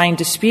 underlying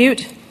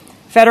dispute,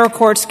 federal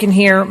courts can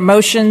hear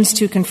motions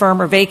to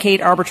confirm or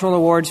vacate arbitral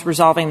awards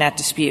resolving that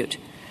dispute.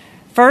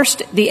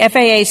 First, the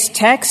FAA's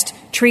text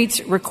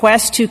treats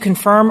requests to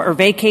confirm or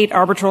vacate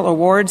arbitral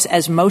awards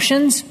as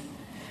motions.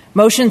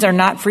 Motions are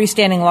not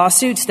freestanding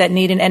lawsuits that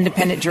need an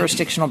independent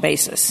jurisdictional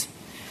basis.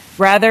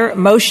 Rather,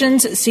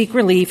 motions seek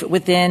relief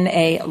within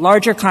a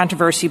larger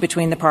controversy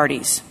between the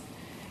parties.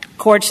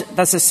 Courts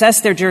thus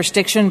assess their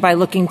jurisdiction by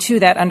looking to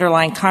that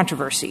underlying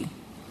controversy.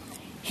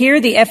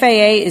 Here, the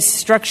FAA is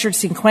structured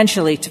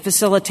sequentially to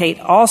facilitate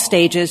all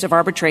stages of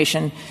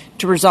arbitration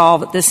to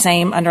resolve the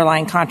same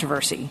underlying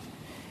controversy.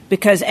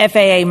 Because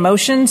FAA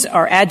motions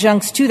are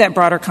adjuncts to that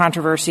broader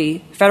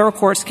controversy, federal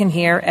courts can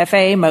hear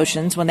FAA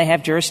motions when they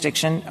have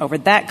jurisdiction over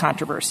that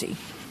controversy.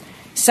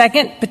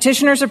 Second,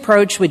 petitioners'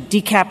 approach would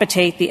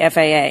decapitate the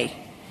FAA.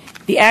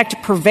 The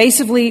Act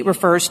pervasively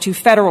refers to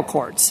federal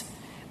courts,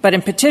 but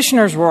in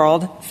petitioners'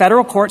 world,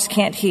 federal courts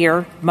can't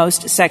hear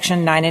most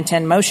Section 9 and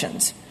 10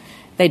 motions.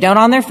 They don't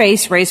on their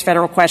face raise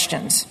federal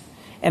questions,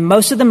 and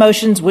most of the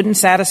motions wouldn't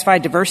satisfy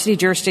diversity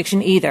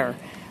jurisdiction either,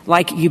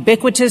 like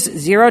ubiquitous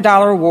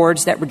 $0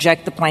 awards that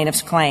reject the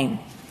plaintiff's claim.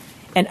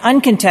 And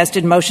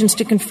uncontested motions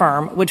to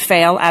confirm would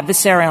fail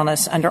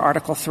adversarialness under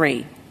Article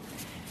 3.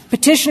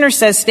 Petitioner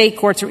says state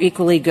courts are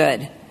equally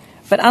good,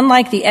 but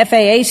unlike the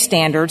FAA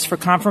standards for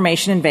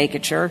confirmation and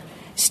vacature,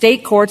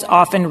 state courts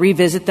often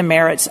revisit the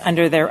merits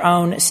under their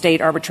own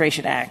state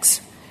arbitration acts.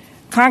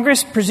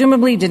 Congress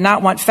presumably did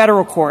not want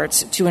federal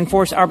courts to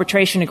enforce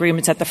arbitration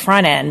agreements at the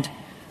front end,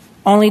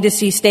 only to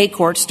see state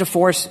courts to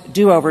force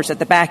do-overs at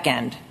the back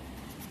end.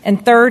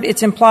 And third,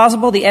 it's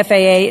implausible the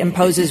FAA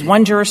imposes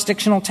one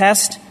jurisdictional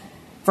test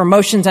for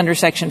motions under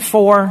Section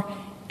 4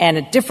 and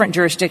a different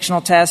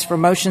jurisdictional test for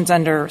motions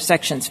under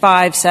Sections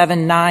 5,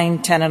 7,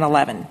 9, 10, and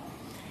 11.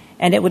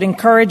 And it would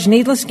encourage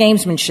needless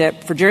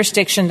gamesmanship for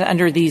jurisdictions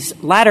under these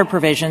latter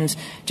provisions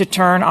to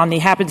turn on the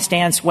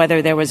happenstance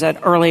whether there was an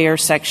earlier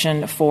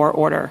Section 4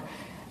 order.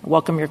 I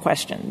welcome your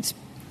questions.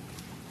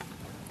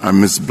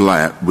 Ms.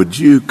 Blatt, would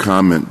you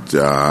comment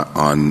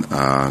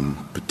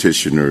on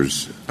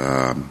petitioners'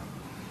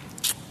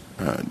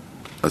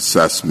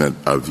 assessment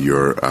of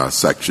your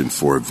Section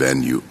 4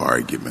 venue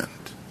argument?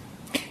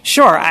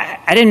 Sure.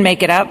 I didn't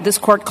make it up. This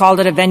court called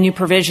it a venue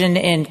provision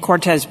in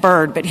Cortez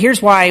Byrd, but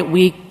here's why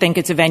we think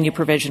it's a venue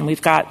provision.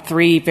 We've got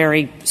three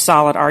very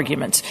solid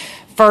arguments.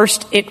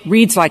 First, it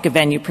reads like a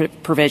venue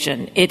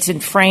provision. It's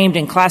framed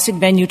in classic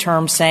venue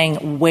terms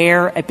saying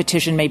where a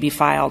petition may be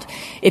filed.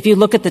 If you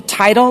look at the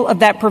title of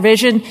that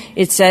provision,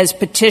 it says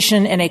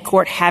petition in a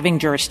court having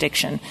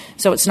jurisdiction.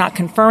 So it's not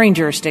conferring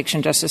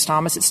jurisdiction, Justice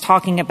Thomas. It's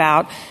talking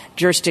about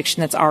jurisdiction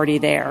that's already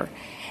there.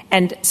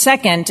 And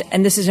second,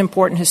 and this is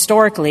important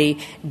historically,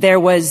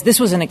 this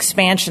was an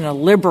expansion, a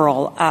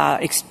liberal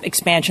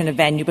expansion of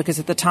venue, because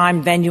at the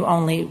time venue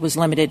only was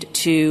limited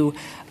to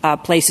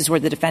places where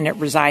the defendant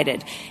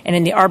resided. And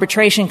in the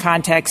arbitration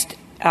context,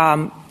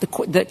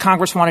 the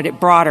Congress wanted it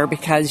broader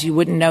because you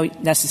wouldn't know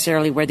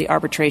necessarily where the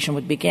arbitration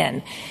would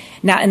begin.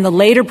 Now, in the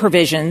later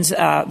provisions,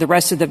 the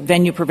rest of the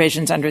venue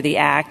provisions under the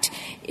Act,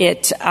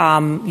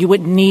 you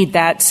wouldn't need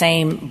that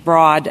same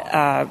broad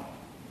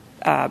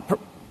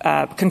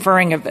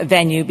conferring of a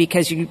venue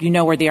because you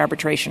know where the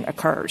arbitration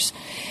occurs.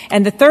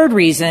 And the third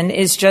reason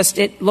is just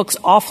it looks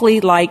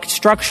awfully like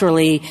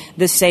structurally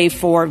the save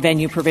for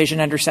venue provision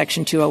under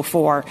Section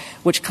 204,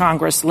 which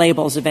Congress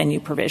labels a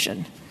venue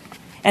provision.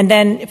 And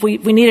then if we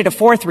needed a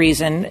fourth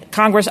reason,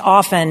 Congress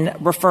often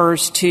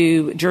refers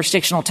to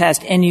jurisdictional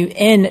test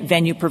in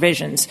venue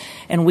provisions.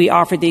 And we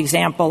offered the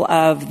example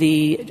of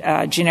the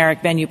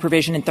generic venue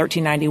provision in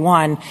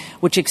 1391,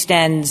 which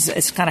extends,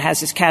 it kind of has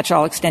this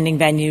catch-all extending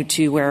venue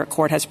to where a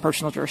court has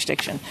personal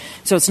jurisdiction.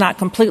 So it's not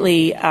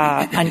completely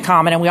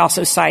uncommon. And we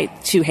also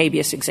cite two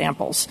habeas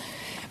examples.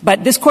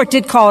 But this court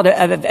did call it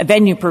a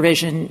venue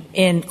provision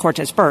in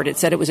Cortez Burt. It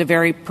said it was a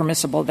very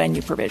permissible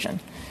venue provision.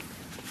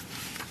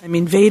 I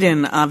mean,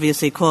 Vaden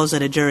obviously calls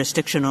it a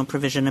jurisdictional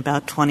provision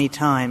about 20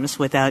 times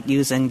without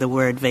using the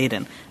word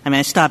Vaden. I mean,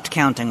 I stopped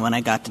counting when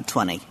I got to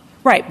 20.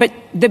 Right, but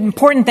the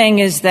important thing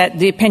is that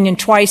the opinion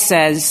twice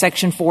says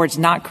Section 4 is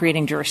not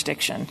creating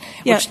jurisdiction.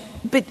 Yeah,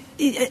 but,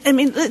 I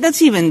mean,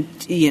 that's even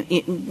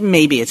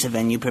maybe it's a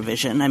venue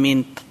provision. I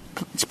mean,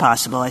 it's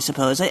possible, I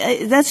suppose.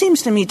 That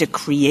seems to me to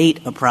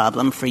create a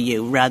problem for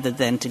you rather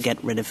than to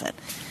get rid of it.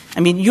 I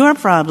mean, your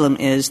problem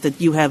is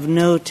that you have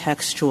no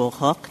textual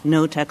hook,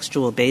 no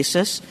textual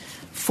basis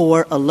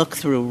for a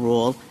look-through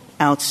rule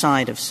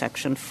outside of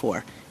Section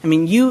 4. I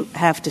mean, you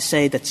have to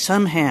say that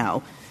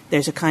somehow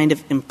there's a kind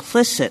of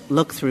implicit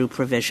look-through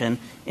provision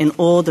in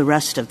all the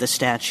rest of the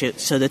statute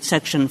so that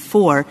Section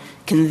 4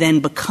 can then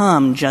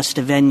become just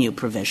a venue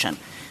provision.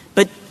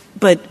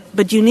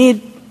 But you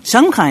need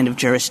some kind of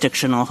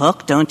jurisdictional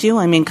hook, don't you?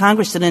 I mean,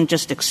 Congress didn't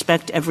just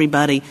expect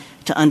everybody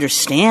to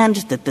understand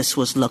that this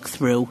was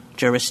look-through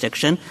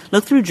jurisdiction.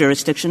 Look-through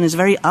jurisdiction is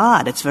very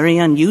odd. It's very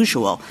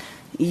unusual.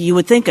 You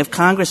would think if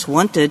Congress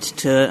wanted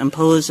to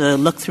impose a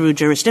look-through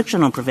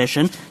jurisdictional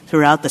provision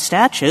throughout the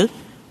statute,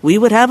 we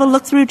would have a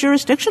look-through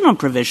jurisdictional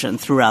provision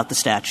throughout the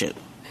statute.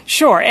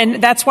 Sure,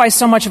 and that's why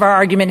so much of our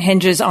argument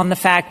hinges on the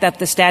fact that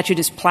the statute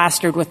is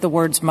plastered with the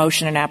words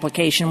motion and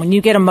application. When you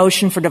get a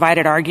motion for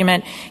divided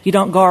argument, you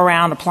don't go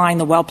around applying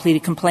the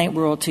well-pleaded complaint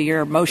rule to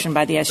your motion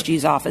by the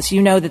SG's office.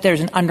 You know that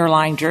there's an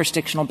underlying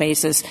jurisdictional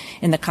basis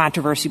in the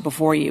controversy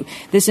before you.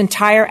 This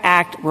entire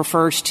act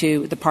refers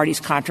to the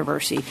party's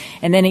controversy,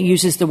 and then it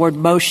uses the word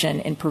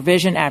motion in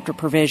provision after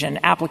provision,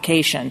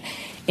 application.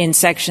 In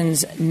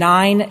sections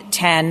 9,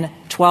 10,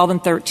 12,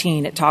 and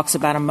 13, it talks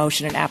about a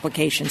motion and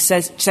application.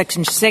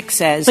 Section 6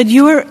 says... But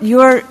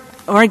your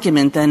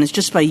argument, then, is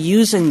just by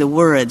using the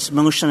words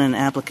motion and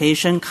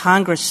application,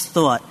 Congress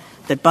thought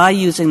that by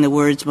using the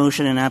words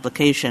motion and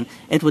application,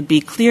 it would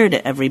be clear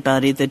to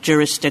everybody that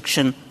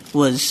jurisdiction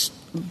was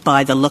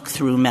by the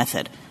look-through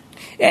method.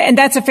 And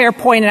that's a fair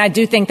point, and I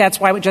do think that's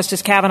why what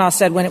Justice Kavanaugh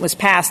said when it was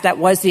passed, that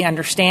was the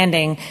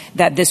understanding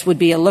that this would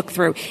be a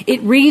look-through.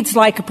 It reads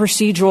like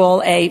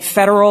a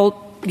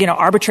federal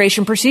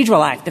arbitration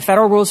procedural act. The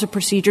federal rules of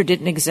procedure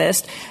didn't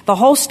exist. The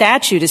whole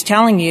statute is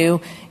telling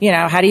you,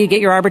 how do you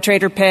get your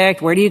arbitrator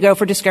picked? Where do you go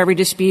for discovery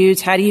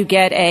disputes? How do you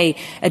get a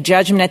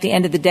judgment at the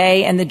end of the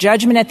day? And the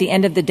judgment at the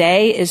end of the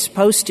day is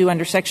supposed to,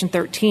 under Section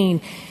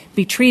 13,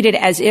 be treated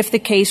as if the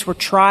case were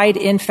tried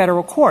in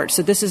federal court.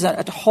 So this is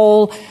a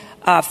whole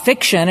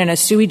fiction and a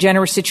sui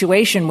generis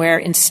situation where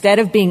instead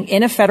of being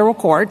in a federal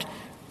court,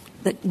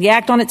 the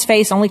act on its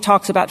face only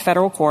talks about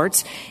federal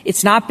courts.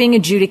 It's not being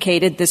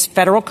adjudicated, this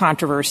federal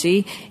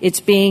controversy. It's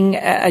being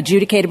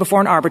adjudicated before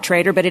an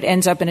arbitrator, but it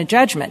ends up in a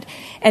judgment.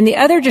 And the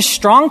other just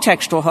strong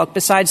textual hook,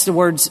 besides the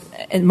words,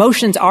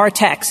 motions are a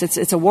text,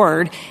 it's a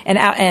word,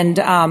 and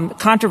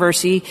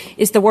controversy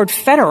is the word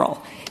federal.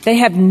 They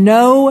have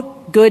no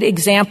good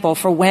example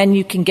for when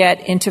you can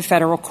get into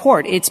federal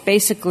court. It's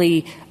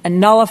basically a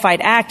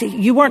nullified act.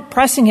 You weren't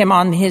pressing him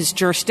on his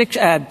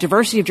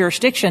diversity of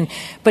jurisdiction,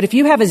 but if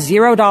you have a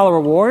 $0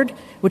 reward,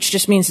 which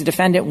just means the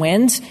defendant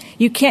wins,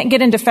 you can't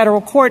get into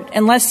federal court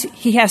unless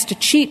he has to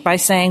cheat by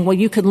saying, well,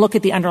 you can look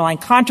at the underlying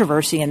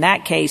controversy in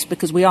that case,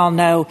 because we all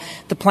know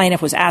the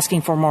plaintiff was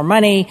asking for more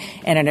money,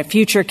 and in a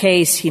future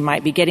case, he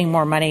might be getting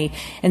more money.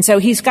 And so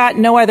he's got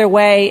no other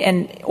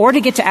way, or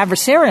to get to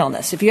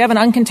adversarialness. If you have an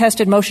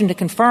uncontested motion to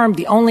confirm,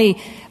 the only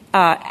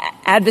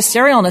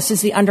adversarialness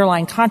is the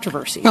underlying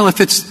controversy. Well, if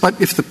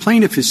the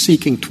plaintiff is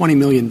seeking $20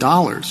 million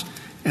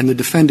and the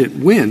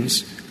defendant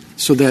wins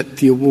so that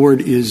the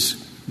award is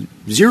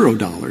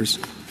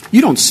 $0,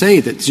 you don't say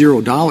that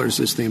 $0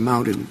 is the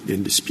amount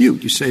in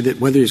dispute. You say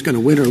that whether he's going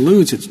to win or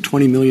lose, it's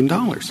 $20 million.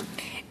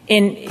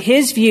 In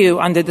his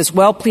view, under this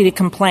well-pleaded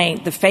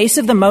complaint, the face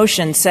of the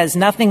motion says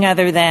nothing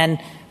other than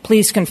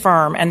please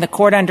confirm, and the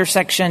court under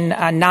Section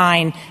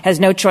 9 has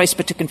no choice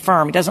but to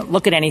confirm. It doesn't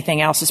look at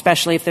anything else,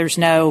 especially if there's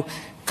no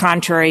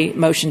contrary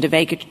motion to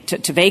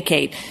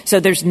vacate. So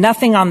there's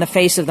nothing on the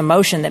face of the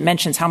motion that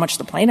mentions how much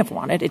the plaintiff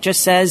wanted. It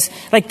just says,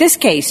 like this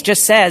case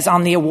just says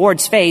on the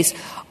award's face,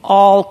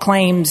 all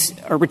claims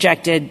are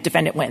rejected,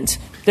 defendant wins.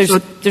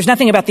 There's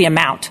nothing about the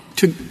amount.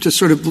 To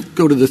sort of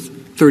go to the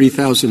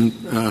 30,000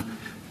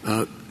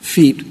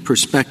 feet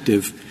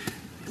perspective,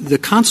 the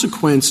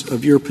consequence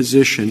of your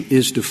position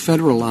is to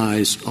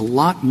federalize a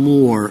lot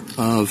more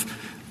of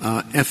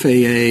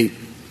FAA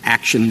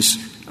actions,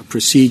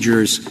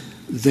 procedures,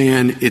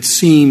 than it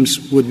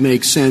seems would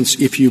make sense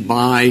if you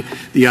buy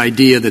the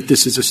idea that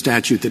this is a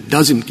statute that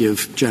doesn't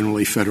give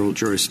generally federal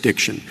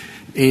jurisdiction.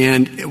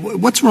 And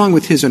what's wrong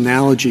with his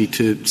analogy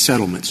to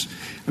settlements?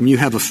 I I mean, you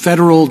have a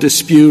federal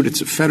dispute. It's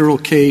a federal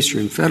case.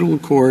 You're in federal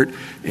court.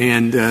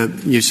 And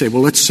you say,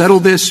 well, let's settle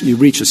this. You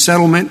reach a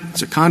settlement.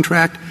 It's a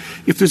contract.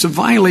 If there's a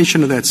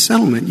violation of that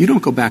settlement, you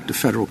don't go back to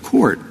federal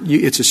court.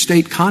 It's a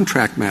state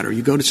contract matter.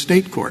 You go to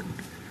state court.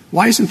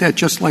 Why isn't that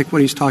just like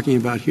what he's talking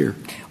about here?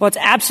 Well, it's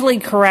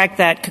absolutely correct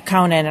that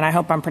Kekkonen, and I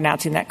hope I'm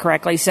pronouncing that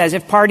correctly, says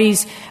if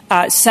parties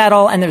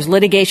settle and there's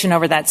litigation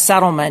over that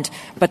settlement,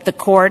 but the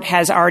court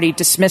has already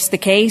dismissed the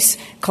case,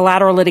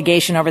 collateral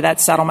litigation over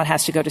that settlement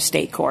has to go to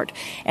state court.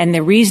 And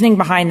the reasoning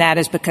behind that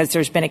is because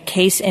there's been a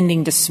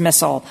case-ending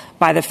dismissal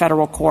by the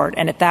federal court,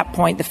 and at that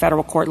point the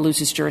federal court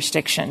loses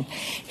jurisdiction.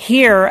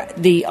 Here,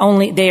 the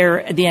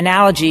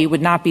analogy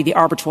would not be the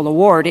arbitral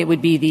award. It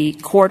would be the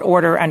court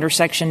order under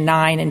Section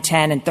 9 and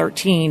 10 and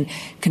 13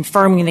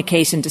 confirming the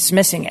case and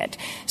dismissing it.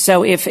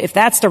 So if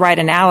that's the right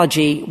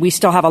analogy, we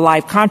still have a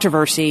live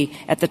controversy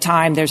at the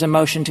time there's a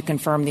motion to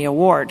confirm the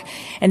award.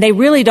 And they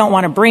really don't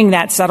want to bring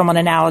that settlement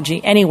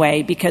analogy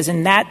anyway, because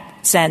in that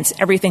sense,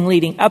 everything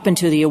leading up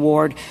into the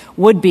award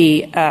would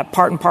be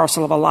part and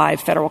parcel of a live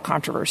federal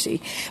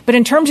controversy. But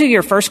in terms of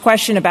your first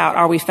question about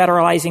are we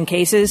federalizing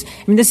cases,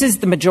 I mean, this is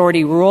the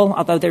majority rule,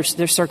 although there's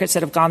circuits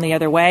that have gone the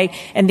other way.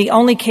 And the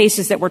only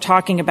cases that we're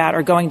talking about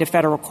are going to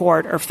federal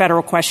court or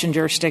federal question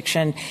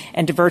jurisdiction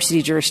and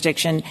diversity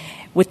jurisdiction,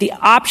 with the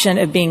option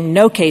of being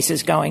no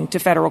cases going to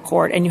federal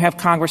court, and you have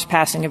Congress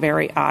passing a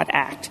very odd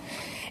act.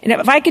 And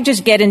if I could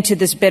just get into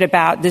this bit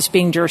about this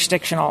being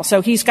jurisdictional.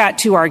 So he's got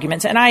two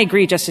arguments, and I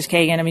agree, Justice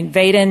Kagan. I mean,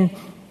 Vaden,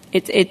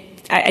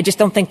 I just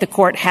don't think the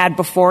court had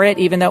before it,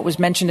 even though it was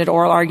mentioned at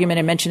oral argument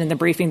and mentioned in the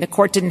briefing, the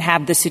court didn't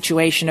have this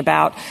situation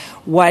about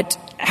what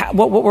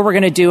we're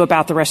going to do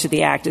about the rest of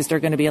the act. Is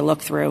there going to be a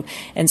look-through?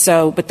 And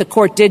so, but the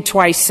court did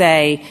twice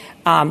say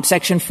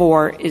Section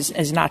 4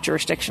 is not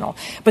jurisdictional.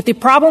 But the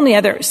problem the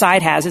other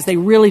side has is they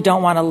really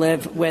don't want to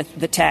live with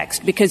the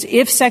text, because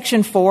if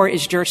Section 4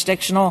 is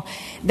jurisdictional,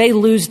 they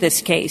lose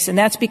this case. And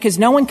that's because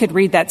no one could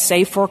read that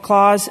save for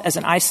clause as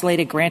an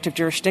isolated grant of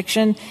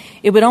jurisdiction.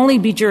 It would only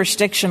be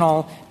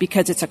jurisdictional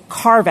because it's a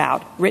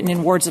carve-out written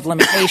in words of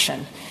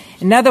limitation.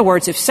 In other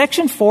words, if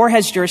Section 4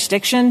 has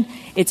jurisdiction,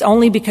 it's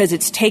only because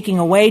it's taking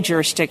away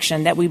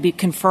jurisdiction that would be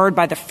conferred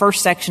by the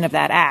first section of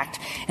that act.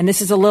 And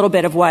this is a little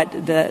bit of what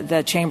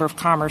the Chamber of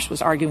Commerce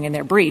was arguing in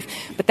their brief.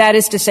 But that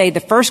is to say the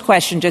first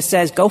question just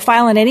says go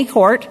file in any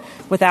court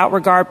without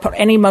regard, put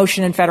any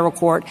motion in federal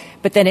court,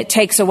 but then it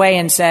takes away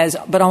and says,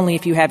 but only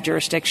if you have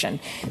jurisdiction.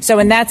 So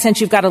in that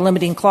sense, you've got a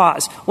limiting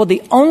clause. Well,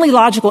 the only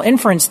logical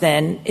inference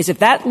then is if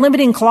that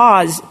limiting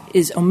clause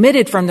is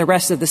omitted from the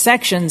rest of the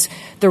sections,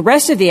 the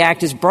rest of the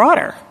act is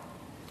broader.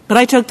 But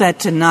I took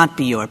that to not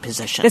be your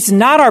position. It's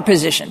not our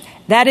position.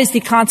 That is the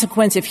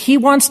consequence. If he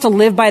wants to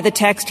live by the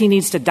text, he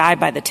needs to die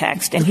by the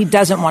text, and he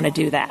doesn't want to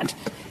do that.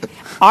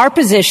 Our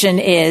position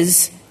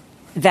is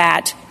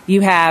that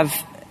you have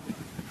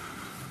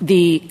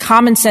the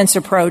common sense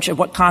approach of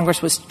what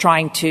Congress was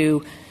trying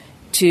to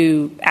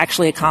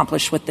actually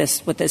accomplish with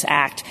this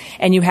act.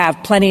 And you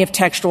have plenty of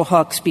textual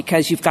hooks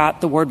because you've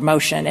got the word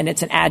motion and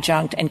it's an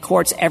adjunct, and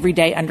courts every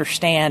day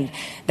understand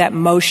that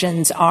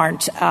motions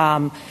aren't,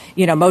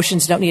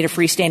 motions don't need a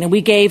freestanding.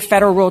 We gave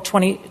Federal Rule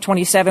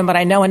 2027, but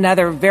I know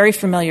another very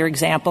familiar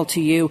example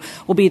to you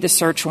will be the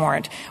search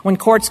warrant. When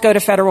courts go to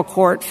federal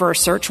court for a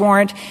search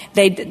warrant,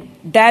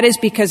 that is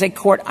because a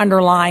court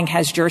underlying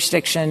has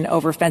jurisdiction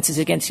over offenses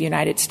against the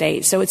United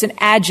States. So it's an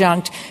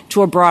adjunct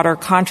to a broader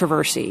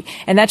controversy.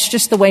 And that's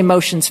just the way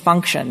motions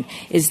function,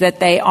 is that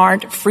they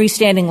aren't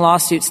freestanding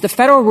lawsuits. The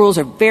federal rules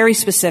are very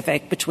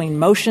specific between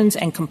motions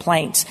and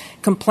complaints.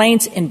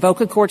 Complaints invoke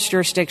a court's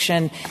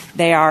jurisdiction.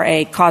 They are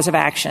a cause of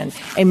action.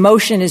 A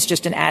motion is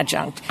just an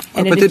adjunct.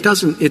 And but it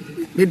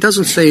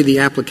doesn't say the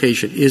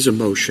application is a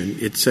motion.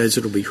 It says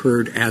it'll be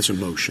heard as a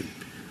motion.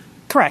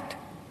 Correct.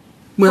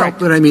 Well, correct.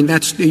 But I mean,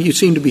 you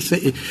seem to be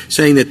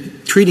saying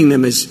that treating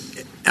them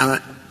as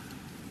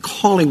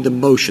calling them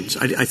motions.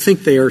 I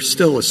think they are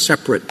still a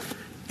separate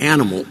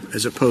animal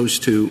as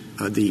opposed to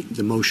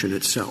the motion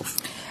itself.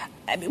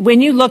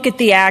 When you look at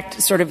the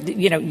act, sort of,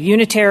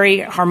 unitary,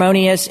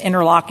 harmonious,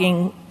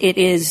 interlocking,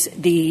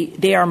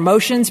 they are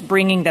motions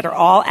bringing that are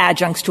all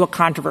adjuncts to a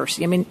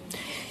controversy. I mean,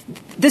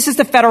 this is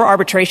the Federal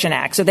Arbitration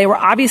Act, so they were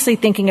obviously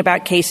thinking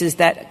about cases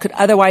that could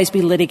otherwise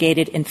be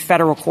litigated in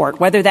federal court,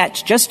 whether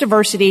that's just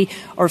diversity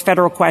or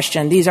federal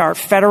question. These are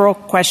federal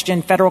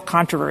question, federal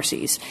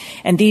controversies,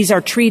 and these are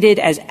treated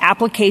as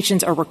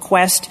applications or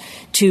requests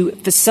to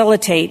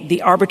facilitate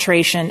the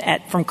arbitration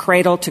from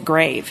cradle to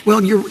grave.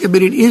 Well,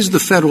 but it is the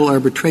Federal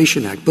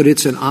Arbitration Act, but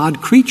it's an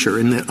odd creature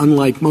in that,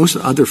 unlike most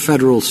other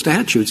federal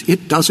statutes,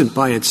 it doesn't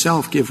by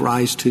itself give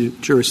rise to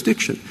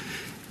jurisdiction.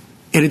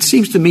 And it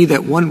seems to me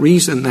that one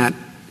reason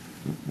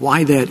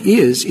why that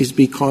is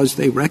because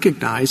they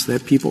recognize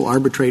that people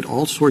arbitrate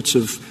all sorts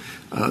of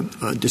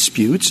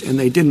disputes, and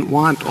they didn't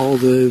want all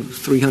the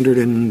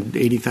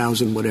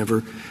 380,000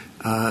 whatever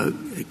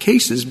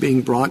cases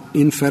being brought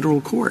in federal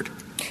court.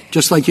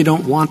 Just like you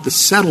don't want the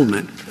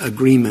settlement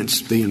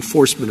agreements, the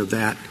enforcement of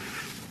that,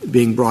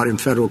 being brought in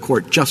federal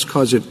court just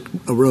because it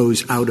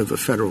arose out of a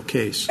federal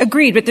case.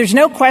 Agreed, but there's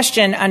no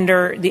question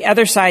under the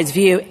other side's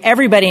view,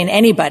 everybody and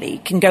anybody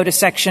can go to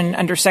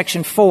under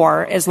Section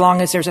 4 as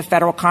long as there's a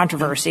federal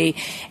controversy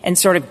and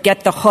sort of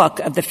get the hook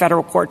of the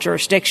federal court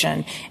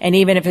jurisdiction. And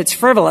even if it's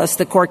frivolous,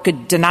 the court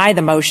could deny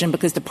the motion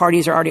because the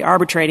parties are already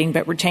arbitrating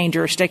but retain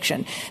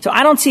jurisdiction. So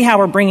I don't see how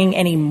we're bringing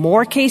any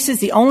more cases.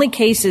 The only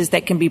cases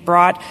that can be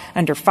brought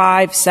under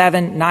 5,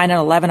 7, 9, and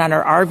 11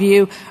 under our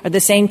view are the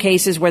same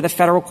cases where the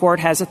federal court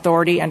has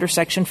authority under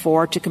Section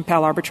 4 to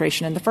compel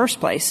arbitration in the first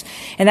place.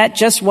 And that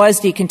just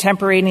was the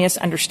contemporaneous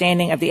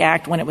understanding of the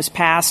Act when it was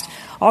passed.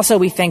 Also,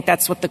 we think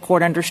that's what the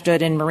court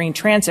understood in Marine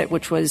Transit,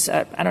 which was,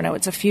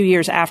 it's a few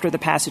years after the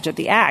passage of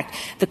the Act.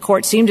 The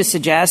court seemed to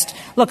suggest,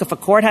 look, if a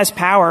court has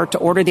power to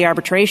order the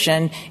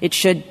arbitration, it's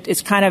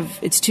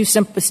too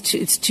simple,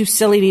 it's too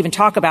silly to even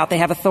talk about. They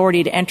have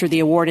authority to enter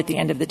the award at the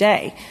end of the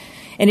day.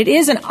 And it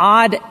is an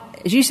odd,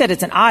 as you said,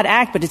 it's an odd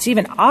act, but it's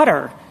even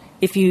odder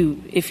if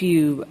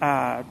you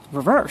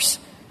reverse.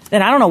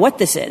 Then I don't know what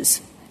this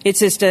is. It's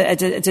just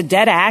it's a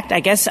dead act. I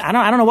guess I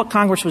don't know what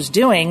Congress was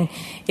doing.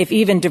 If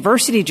even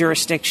diversity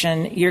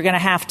jurisdiction, you're going to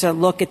have to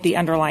look at the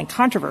underlying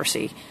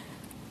controversy.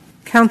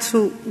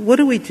 Counsel, what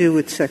do we do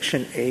with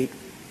Section 8?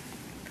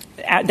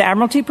 The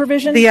Admiralty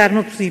provision? The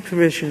Admiralty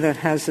provision that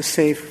has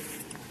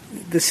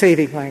the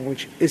saving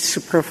language is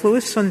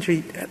superfluous.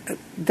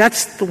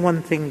 That's the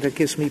one thing that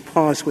gives me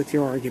pause with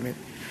your argument.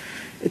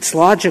 It's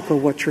logical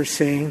what you're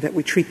saying, that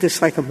we treat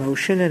this like a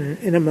motion, and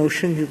in a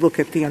motion you look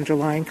at the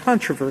underlying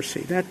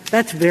controversy.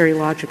 That's very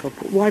logical.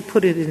 But why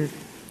put it in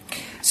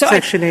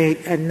Section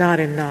 8 and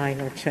not in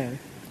 9 or 10?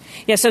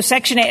 Yeah, so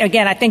Section 8,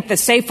 again, I think the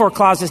save for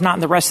clause is not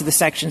in the rest of the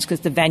sections because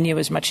the venue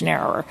is much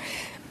narrower.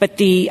 But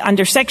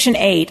under Section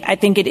 8, I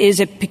think it is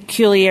a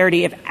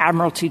peculiarity of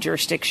Admiralty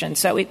jurisdiction.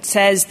 So it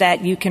says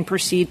that you can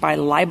proceed by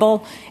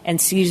libel and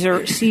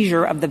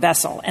seizure of the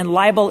vessel. And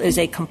libel is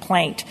a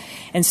complaint.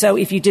 And so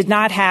if you did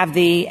not have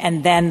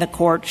and then the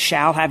court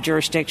shall have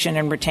jurisdiction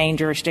and retain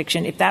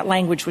jurisdiction, if that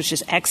language was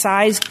just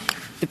excised,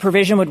 the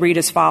provision would read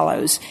as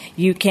follows.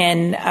 You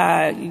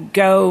can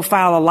go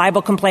file a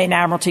libel complaint in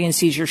Admiralty and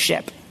seize your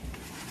ship.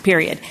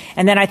 Period.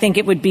 And then I think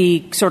it would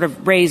be sort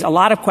of raise a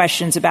lot of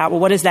questions about, well,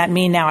 what does that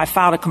mean now? I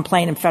filed a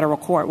complaint in federal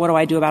court. What do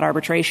I do about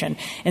arbitration?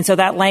 And so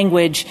that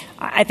language,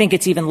 I think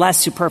it's even less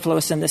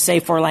superfluous than the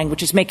save for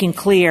language. It's making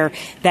clear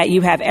that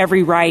you have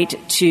every right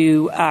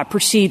to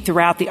proceed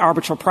throughout the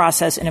arbitral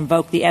process and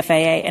invoke the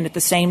FAA. And at the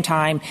same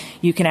time,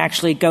 you can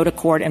actually go to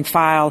court and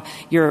file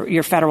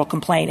your federal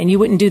complaint. And you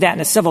wouldn't do that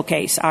in a civil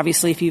case.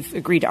 Obviously, if you've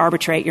agreed to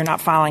arbitrate, you're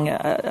not filing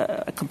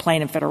a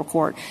complaint in federal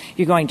court.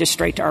 You're going just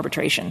straight to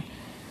arbitration.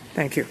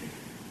 Thank you.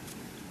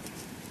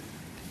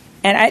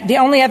 And the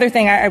only other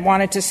thing I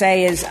wanted to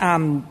say is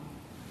on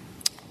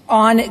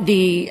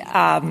the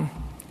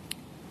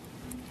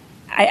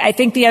I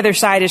think the other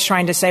side is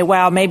trying to say,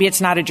 well, maybe it's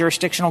not a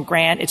jurisdictional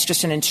grant. It's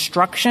just an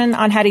instruction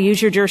on how to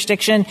use your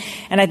jurisdiction.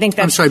 And I think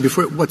that's... I'm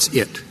sorry, what's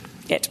it?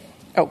 It.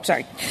 Oh,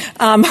 sorry.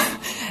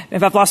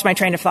 If I've lost my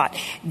train of thought.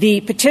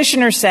 The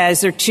petitioner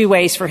says there are two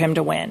ways for him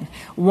to win.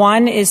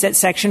 One is that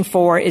Section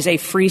 4 is a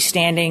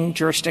freestanding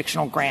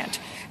jurisdictional grant,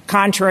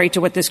 contrary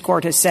to what this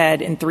court has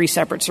said in 3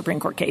 separate Supreme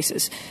Court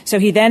cases. So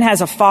he then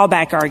has a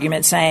fallback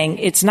argument saying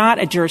it's not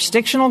a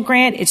jurisdictional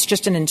grant, it's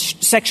just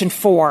Section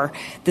 4,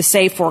 the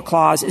save for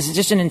clause, is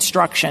just an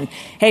instruction.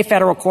 Hey,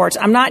 federal courts,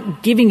 I'm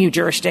not giving you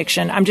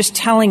jurisdiction, I'm just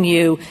telling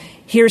you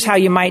here's how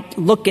you might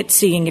look at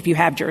seeing if you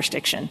have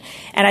jurisdiction.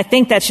 And I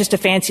think that's just a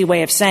fancy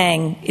way of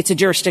saying it's a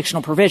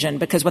jurisdictional provision,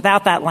 because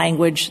without that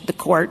language, the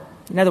court,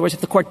 in other words, if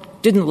the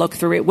court didn't look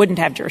through it, wouldn't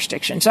have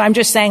jurisdiction. So I'm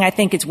just saying I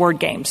think it's word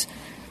games.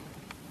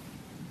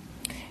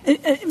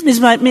 Ms.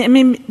 Mott, I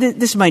mean,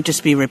 this might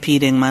just be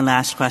repeating my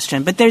last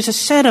question, but there's a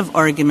set of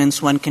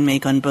arguments one can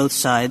make on both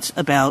sides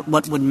about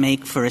what would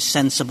make for a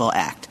sensible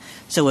act.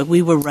 So if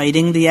we were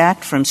writing the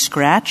act from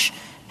scratch,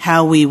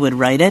 how we would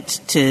write it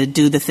to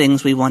do the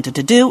things we wanted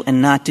to do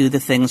and not do the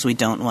things we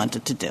don't want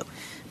it to do.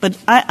 But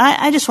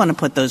I just want to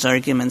put those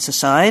arguments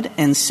aside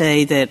and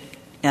say that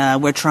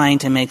we're trying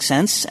to make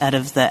sense out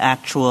of the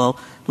actual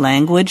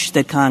language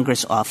that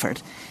Congress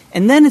offered.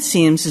 And then it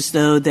seems as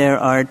though there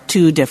are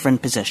 2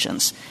 different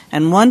positions.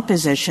 And one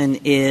position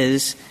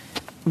is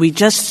we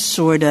just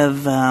sort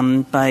of,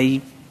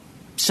 by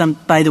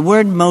the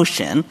word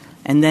motion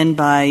and then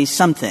by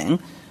something,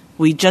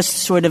 we just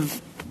sort of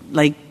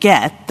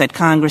get that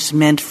Congress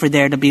meant for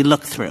there to be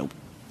look-through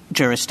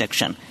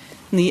jurisdiction.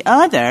 And the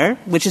other,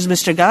 which is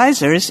Mr.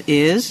 Geiser's,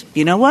 is,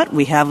 you know what,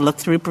 we have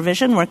look-through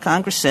provision where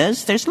Congress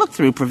says there's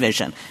look-through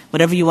provision,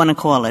 whatever you want to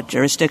call it,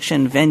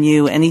 jurisdiction,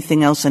 venue,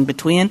 anything else in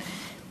between.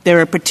 There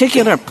are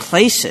particular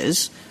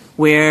places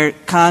where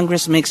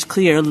Congress makes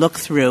clear the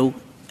look-through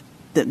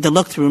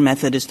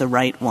method is the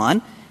right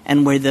one,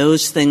 and where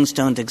those things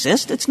don't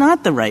exist, it's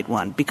not the right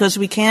one, because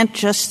we can't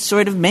just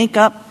sort of make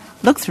up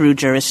look-through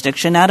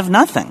jurisdiction out of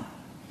nothing.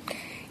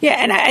 Yeah,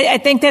 and I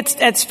think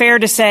that's fair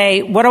to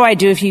say. What do I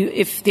do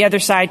if the other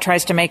side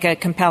tries to make a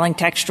compelling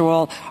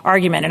textual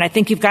argument? And I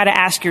think you've got to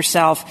ask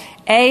yourself,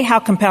 A, how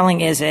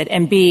compelling is it?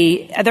 And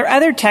B, are there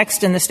other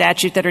texts in the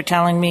statute that are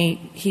telling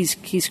me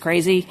he's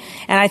crazy?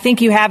 And I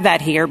think you have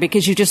that here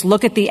because you just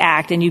look at the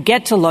act and you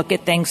get to look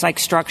at things like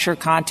structure,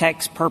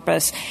 context,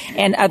 purpose,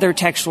 and other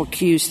textual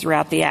cues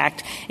throughout the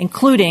act,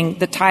 including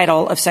the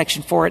title of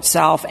Section 4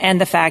 itself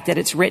and the fact that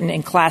it's written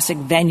in classic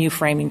venue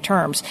framing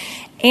terms.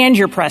 And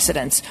your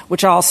precedents,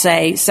 which all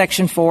say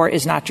Section 4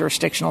 is not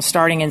jurisdictional,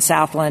 starting in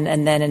Southland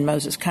and then in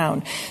Moses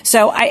Cone.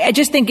 So I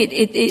just think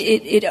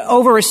it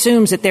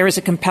over-assumes that there is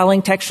a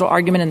compelling textual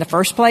argument in the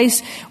first place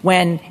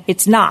when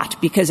it's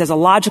not, because as a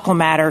logical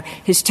matter,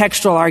 his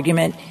textual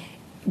argument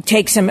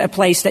takes him a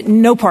place that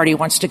no party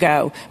wants to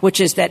go,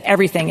 which is that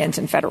everything ends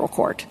in federal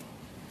court.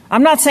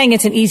 I'm not saying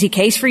it's an easy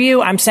case for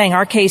you. I'm saying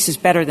our case is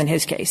better than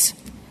his case.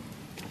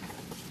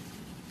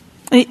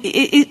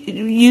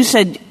 You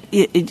said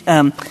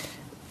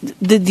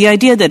the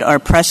idea that our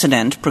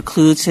precedent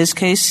precludes his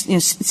case,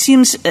 it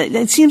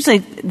seems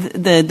like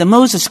the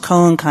Moses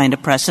Cone kind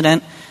of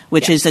precedent,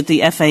 which is that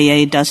the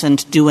FAA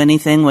doesn't do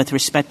anything with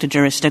respect to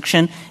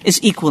jurisdiction, is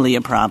equally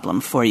a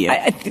problem for you.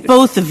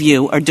 Both of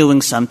you are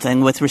doing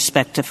something with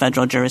respect to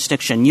federal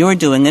jurisdiction. You're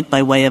doing it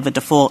by way of a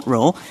default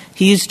rule.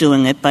 He's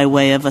doing it by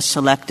way of a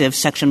selective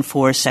Section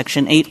 4,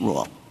 Section 8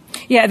 rule.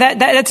 Yeah,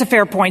 that's a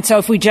fair point. So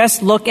if we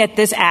just look at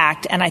this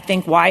act, and I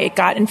think why it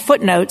got in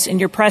footnotes in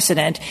your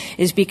precedent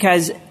is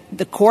because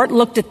the court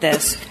looked at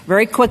this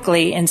very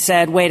quickly and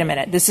said, wait a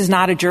minute, this is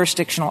not a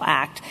jurisdictional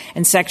act.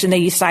 And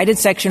they cited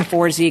Section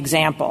 4 as the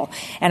example.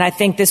 And I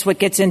think this what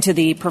gets into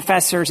the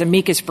professor's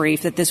amicus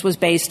brief, that this was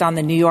based on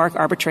the New York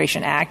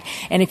Arbitration Act.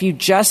 And if you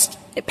just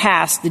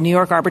passed the New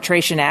York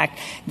Arbitration Act,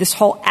 this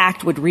whole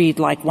act would read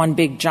like one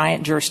big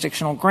giant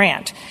jurisdictional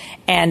grant.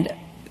 And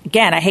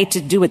again, I hate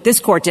to do what this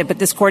court did, but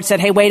this court said,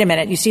 hey, wait a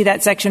minute, you see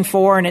that Section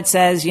 4 and it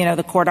says,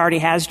 the court already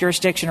has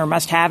jurisdiction or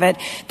must have it.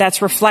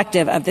 That's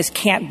reflective of this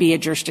can't be a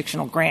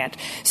jurisdictional grant.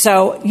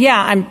 So,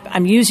 yeah,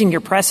 I'm using your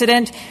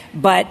precedent,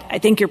 but I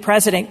think your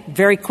precedent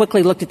very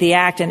quickly looked at the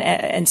act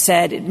and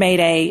said it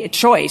made a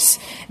choice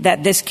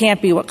that this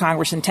can't be what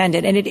Congress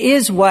intended. And it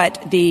is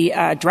what the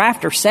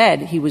drafter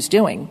said he was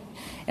doing.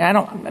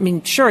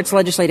 And sure, it's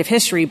legislative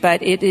history,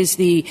 but it is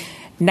the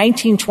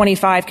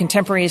 1925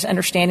 contemporaneous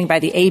understanding by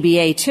the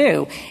ABA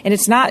too. And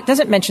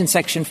doesn't mention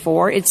Section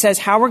 4. It says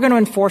how we're going to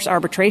enforce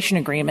arbitration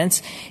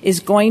agreements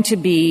is going to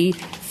be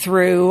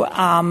through,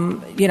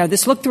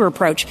 this look-through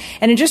approach.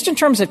 And just in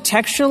terms of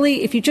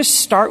textually, if you just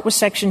start with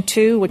Section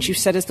 2, which you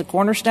said is the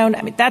cornerstone,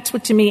 that's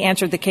what to me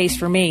answered the case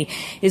for me,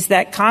 is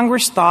that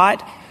Congress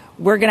thought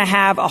we're going to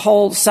have a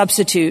whole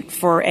substitute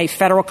for a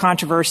federal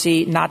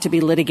controversy not to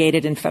be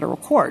litigated in federal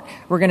court.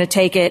 We're going to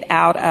take it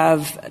out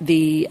of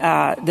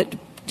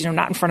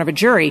not in front of a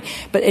jury,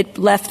 but it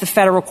left the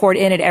federal court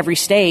in at every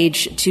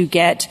stage to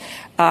get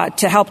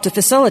to help to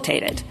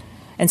facilitate it.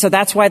 And so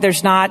that's why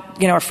there's not,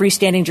 a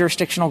freestanding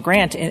jurisdictional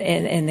grant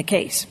in the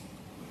case.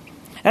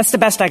 That's the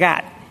best I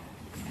got.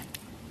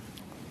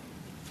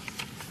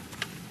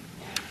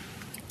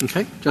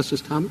 Okay. Justice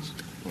Thomas?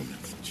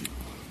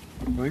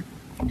 Right.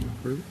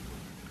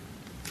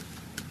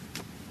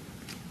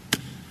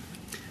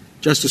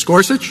 Justice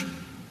Gorsuch?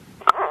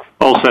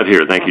 All set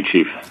here. Thank you,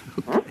 Chief.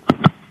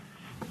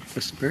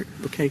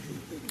 Okay.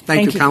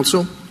 Thank you,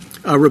 counsel.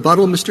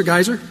 Rebuttal, Mr.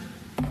 Geiser?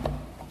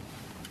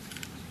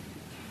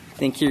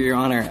 Thank you, Your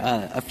Honor.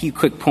 A few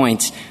quick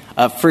points.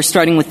 First,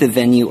 starting with the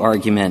venue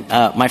argument.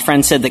 My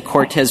friend said that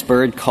Cortez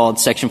Byrd called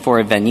Section 4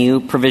 a venue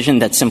provision.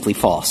 That's simply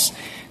false.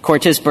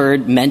 Cortez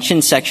Byrd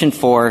mentioned Section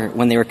 4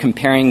 when they were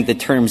comparing the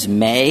terms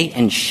may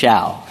and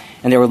shall.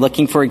 And they were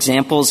looking for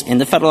examples in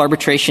the Federal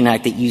Arbitration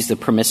Act that use the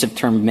permissive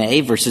term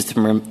may versus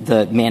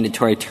the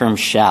mandatory term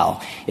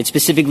shall. It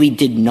specifically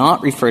did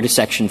not refer to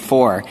Section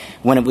 4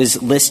 when it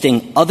was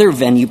listing other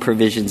venue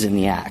provisions in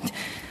the Act.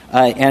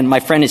 And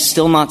my friend has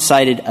still not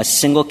cited a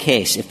single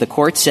case. If the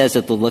court says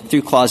that the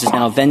look-through clause is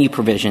now a venue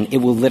provision, it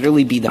will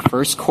literally be the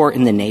first court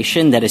in the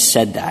nation that has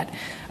said that.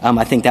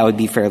 I think that would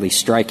be fairly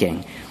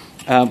striking.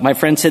 My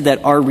friend said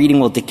that our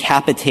reading will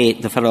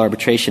decapitate the Federal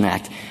Arbitration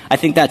Act. I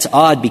think that's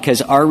odd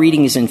because our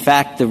reading is, in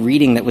fact, the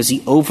reading that was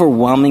the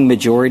overwhelming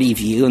majority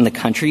view in the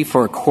country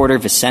for a quarter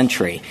of a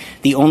century.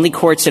 The only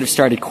courts that have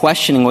started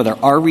questioning whether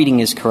our reading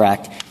is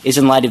correct is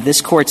in light of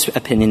this court's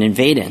opinion in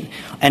Vaden,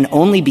 and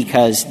only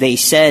because they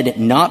said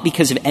not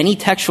because of any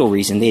textual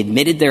reason. They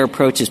admitted their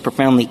approach is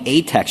profoundly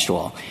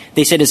atextual.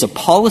 They said as a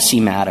policy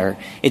matter,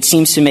 it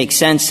seems to make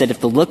sense that if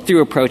the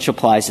look-through approach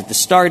applies at the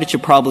start, it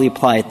should probably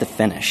apply at the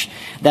finish.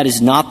 That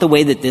is not the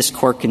way that this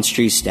court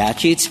construes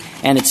statutes,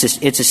 and it's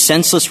a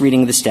senseless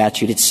reading of the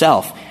statute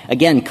itself.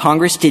 Again,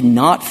 Congress did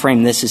not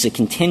frame this as a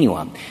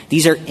continuum.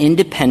 These are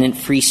independent,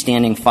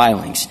 freestanding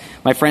filings.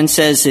 My friend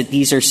says that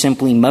these are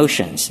simply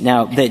motions.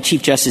 Now, the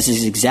Chief Justice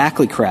is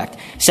exactly correct.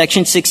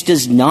 Section 6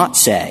 does not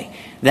say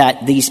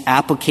that these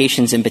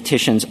applications and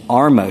petitions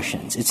are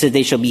motions. It said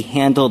they shall be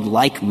handled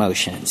like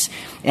motions.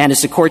 And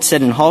as the court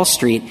said in Hall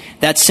Street,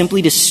 that's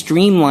simply to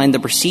streamline the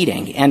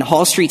proceeding. And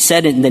Hall Street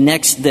said in the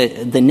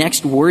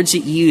next words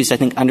it used, I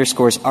think,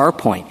 underscores our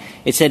point.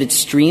 It said it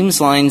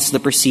streamlines the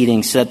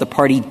proceeding so that the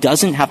party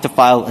doesn't have to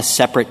file a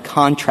separate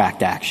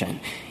contract action.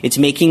 It's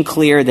making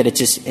clear that it's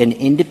just an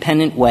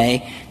independent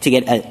way to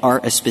get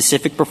a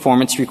specific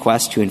performance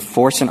request to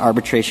enforce an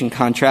arbitration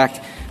contract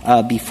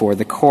before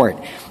the court.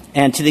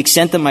 And to the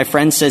extent that my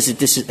friend says that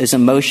this is a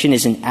motion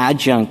is an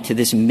adjunct to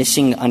this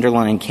missing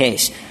underlying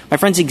case, my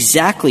friend's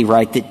exactly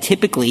right that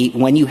typically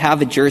when you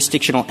have a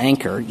jurisdictional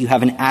anchor, you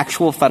have an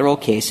actual federal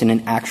case in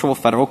an actual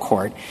federal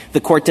court.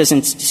 The court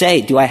doesn't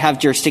say, do I have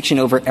jurisdiction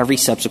over every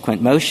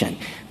subsequent motion?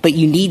 But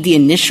you need the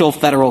initial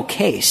federal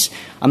case.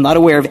 I'm not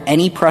aware of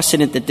any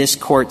precedent that this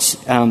court's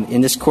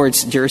in this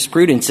court's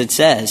jurisprudence that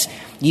says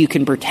you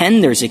can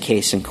pretend there's a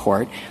case in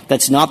court.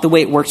 That's not the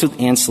way it works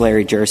with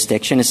ancillary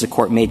jurisdiction, as the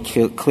court made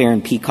clear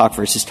in Peacock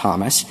versus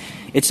Thomas.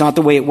 It's not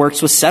the way it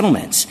works with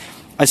settlements.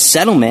 A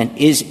settlement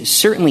is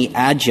certainly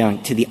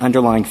adjunct to the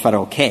underlying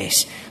federal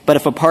case. But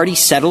if a party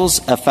settles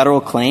a federal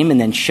claim and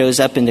then shows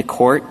up into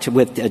court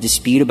with a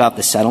dispute about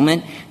the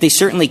settlement, they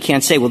certainly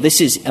can't say, well,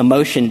 this is a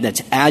motion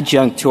that's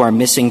adjunct to our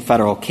missing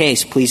federal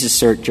case. Please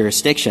assert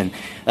jurisdiction.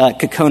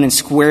 Kekkonen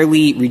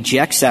squarely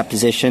rejects that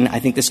position. I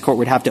think this court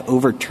would have to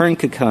overturn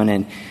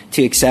Kekkonen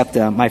to accept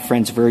my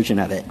friend's version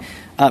of it.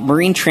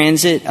 Marine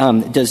transit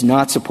does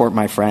not support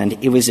my friend.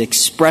 It was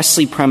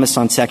expressly premised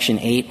on Section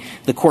 8.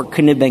 The court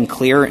couldn't have been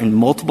clearer in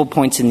multiple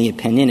points in the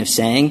opinion of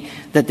saying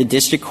that the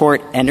district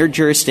court entered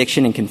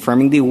jurisdiction in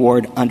confirming the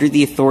award under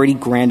the authority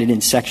granted in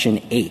Section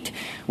 8,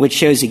 which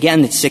shows,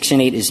 again, that Section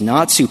 8 is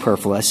not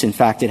superfluous. In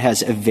fact, it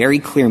has a very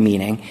clear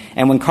meaning.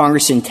 And when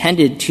Congress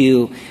intended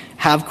to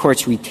have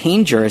courts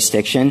retain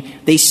jurisdiction,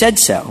 they said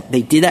so.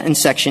 They did that in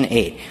Section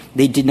 8.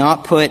 They did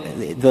not put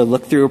the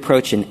look-through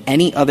approach in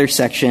any other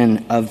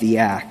section of the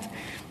Act.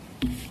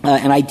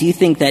 And I do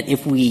think that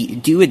if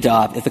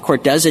the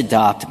court does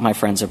adopt my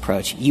friend's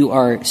approach, you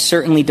are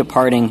certainly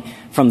departing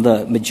from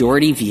the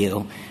majority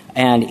view,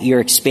 and you're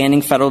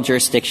expanding federal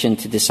jurisdiction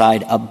to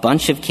decide a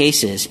bunch of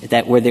cases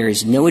where there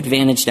is no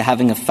advantage to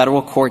having a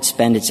federal court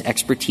spend its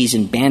expertise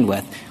and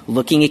bandwidth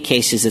looking at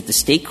cases that the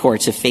state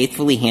courts have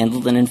faithfully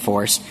handled and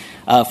enforced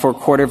for a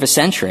quarter of a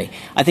century.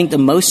 I think the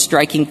most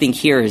striking thing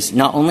here is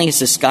not only has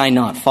the sky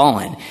not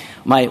fallen,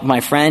 my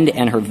friend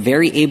and her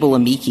very able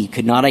amici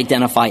could not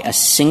identify a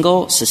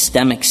single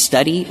systemic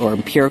study or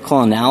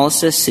empirical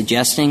analysis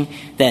suggesting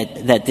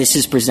that this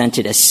has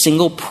presented a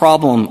single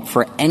problem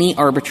for any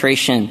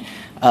arbitration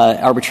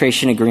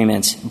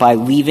agreements by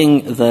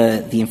leaving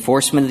the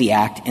enforcement of the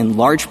Act in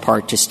large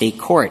part to state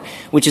court,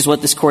 which is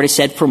what this court has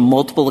said for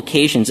multiple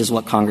occasions is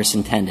what Congress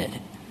intended.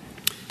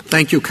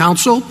 Thank you,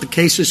 counsel. The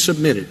case is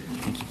submitted.